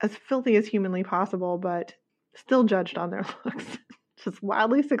be as filthy as humanly possible, but still judged on their looks. Just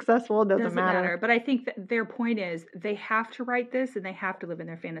wildly successful. Doesn't matter. But I think that their point is they have to write this, and they have to live in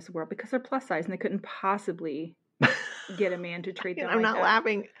their fantasy world, because they're plus size and they couldn't possibly get a man to treat them like that. I'm not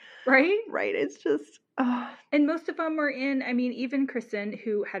laughing. Right? Right. It's just... And most of them were in, even Kristen,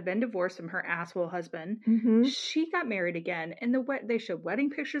 who had been divorced from her asshole husband, she got married again. And they showed wedding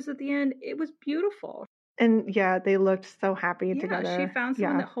pictures at the end. It was beautiful. And they looked so happy together. She found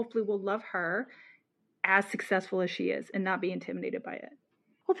someone that hopefully will love her as successful as she is and not be intimidated by it.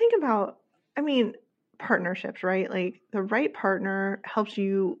 Well, think about I mean, partnerships, right? Like the right partner helps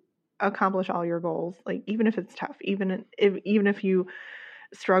you accomplish all your goals. Like even if it's tough, even if you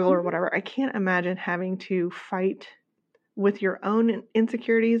struggle or whatever, I can't imagine having to fight with your own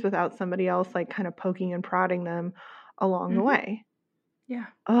insecurities without somebody else like kind of poking and prodding them along the way. Yeah.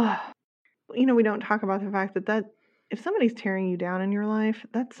 We don't talk about the fact that if somebody's tearing you down in your life,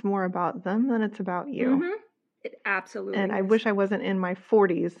 that's more about them than it's about you. It absolutely And is. I wish I wasn't in my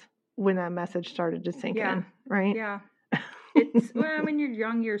 40s when that message started to sink in, right? Yeah. It's, well, when you're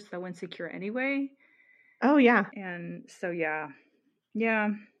young, you're so insecure anyway. Oh, yeah. And so, yeah. Yeah.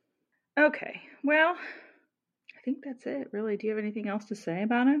 Okay. Well, I think that's it, really. Do you have anything else to say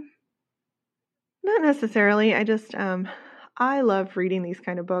about it? Not necessarily. I just, I love reading these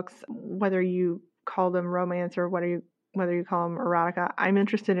kind of books, whether you call them romance or whether you call them erotica. I'm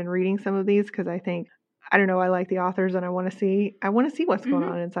interested in reading some of these because I think, I don't know, I like the authors and I want to see what's going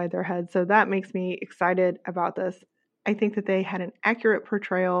on inside their head. So that makes me excited about this. I think that they had an accurate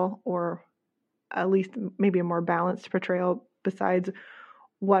portrayal, or at least maybe a more balanced portrayal, besides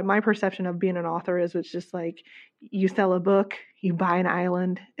what my perception of being an author is, which is just like you sell a book, you buy an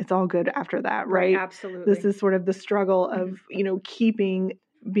island, it's all good after that, right? Absolutely. This is sort of the struggle of,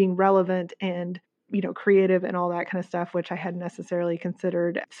 being relevant and, creative and all that kind of stuff, which I hadn't necessarily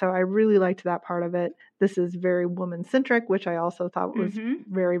considered. So I really liked that part of it. This is very woman-centric, which I also thought was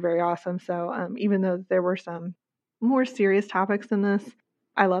very, very awesome. So even though there were some more serious topics in this,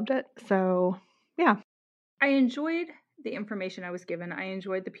 I loved it. So, yeah. I enjoyed the information I was given. I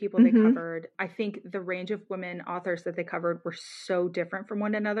enjoyed the people they covered. I think the range of women authors that they covered were so different from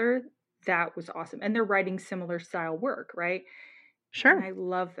one another. That was awesome. And they're writing similar style work, right? Sure. And I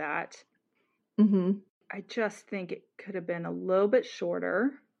love that. I just think it could have been a little bit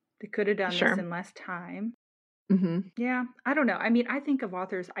shorter. They could have done this in less time. Yeah, I don't know. I mean, I think of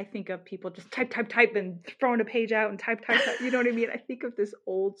authors, I think of people just type, and throwing a page out and type. You know what I mean? I think of this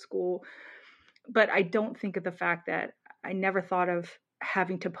old school, but I don't think of the fact that I never thought of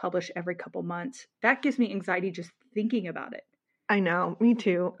having to publish every couple months. That gives me anxiety just thinking about it. I know. Me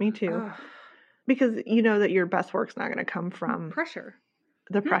too. Because you know that your best work's not going to come from pressure.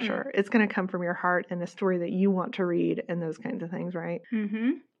 The pressure. It's going to come from your heart and a story that you want to read and those kinds of things, right?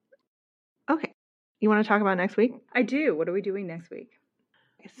 Okay. You want to talk about next week? I do. What are we doing next week?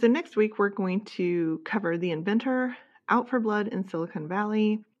 So next week we're going to cover The Inventor, Out for Blood in Silicon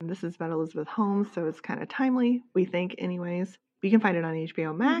Valley. This is about Elizabeth Holmes, so it's kind of timely, we think anyways. You can find it on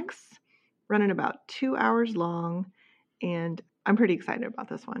HBO Max, running about 2 hours long, and I'm pretty excited about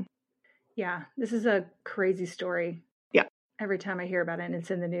this one. Yeah, this is a crazy story. Yeah. Every time I hear about it and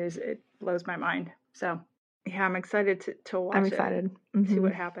it's in the news, it blows my mind. So, yeah, I'm excited to watch it. I'm excited. See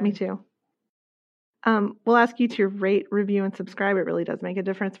what happens. Me too. We'll ask you to rate, review, and subscribe. It really does make a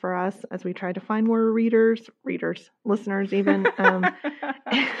difference for us as we try to find more listeners even.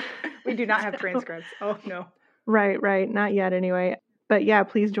 We do not have transcripts. Oh, no. Right. Not yet anyway. But yeah,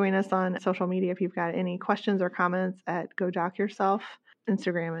 please join us on social media if you've got any questions or comments at Go Doc Yourself.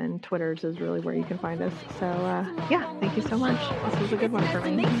 Instagram and Twitters is really where you can find us. So yeah, thank you so much. This was a good one for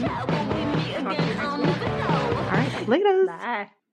me. Talk to you next week. All right, later. Bye.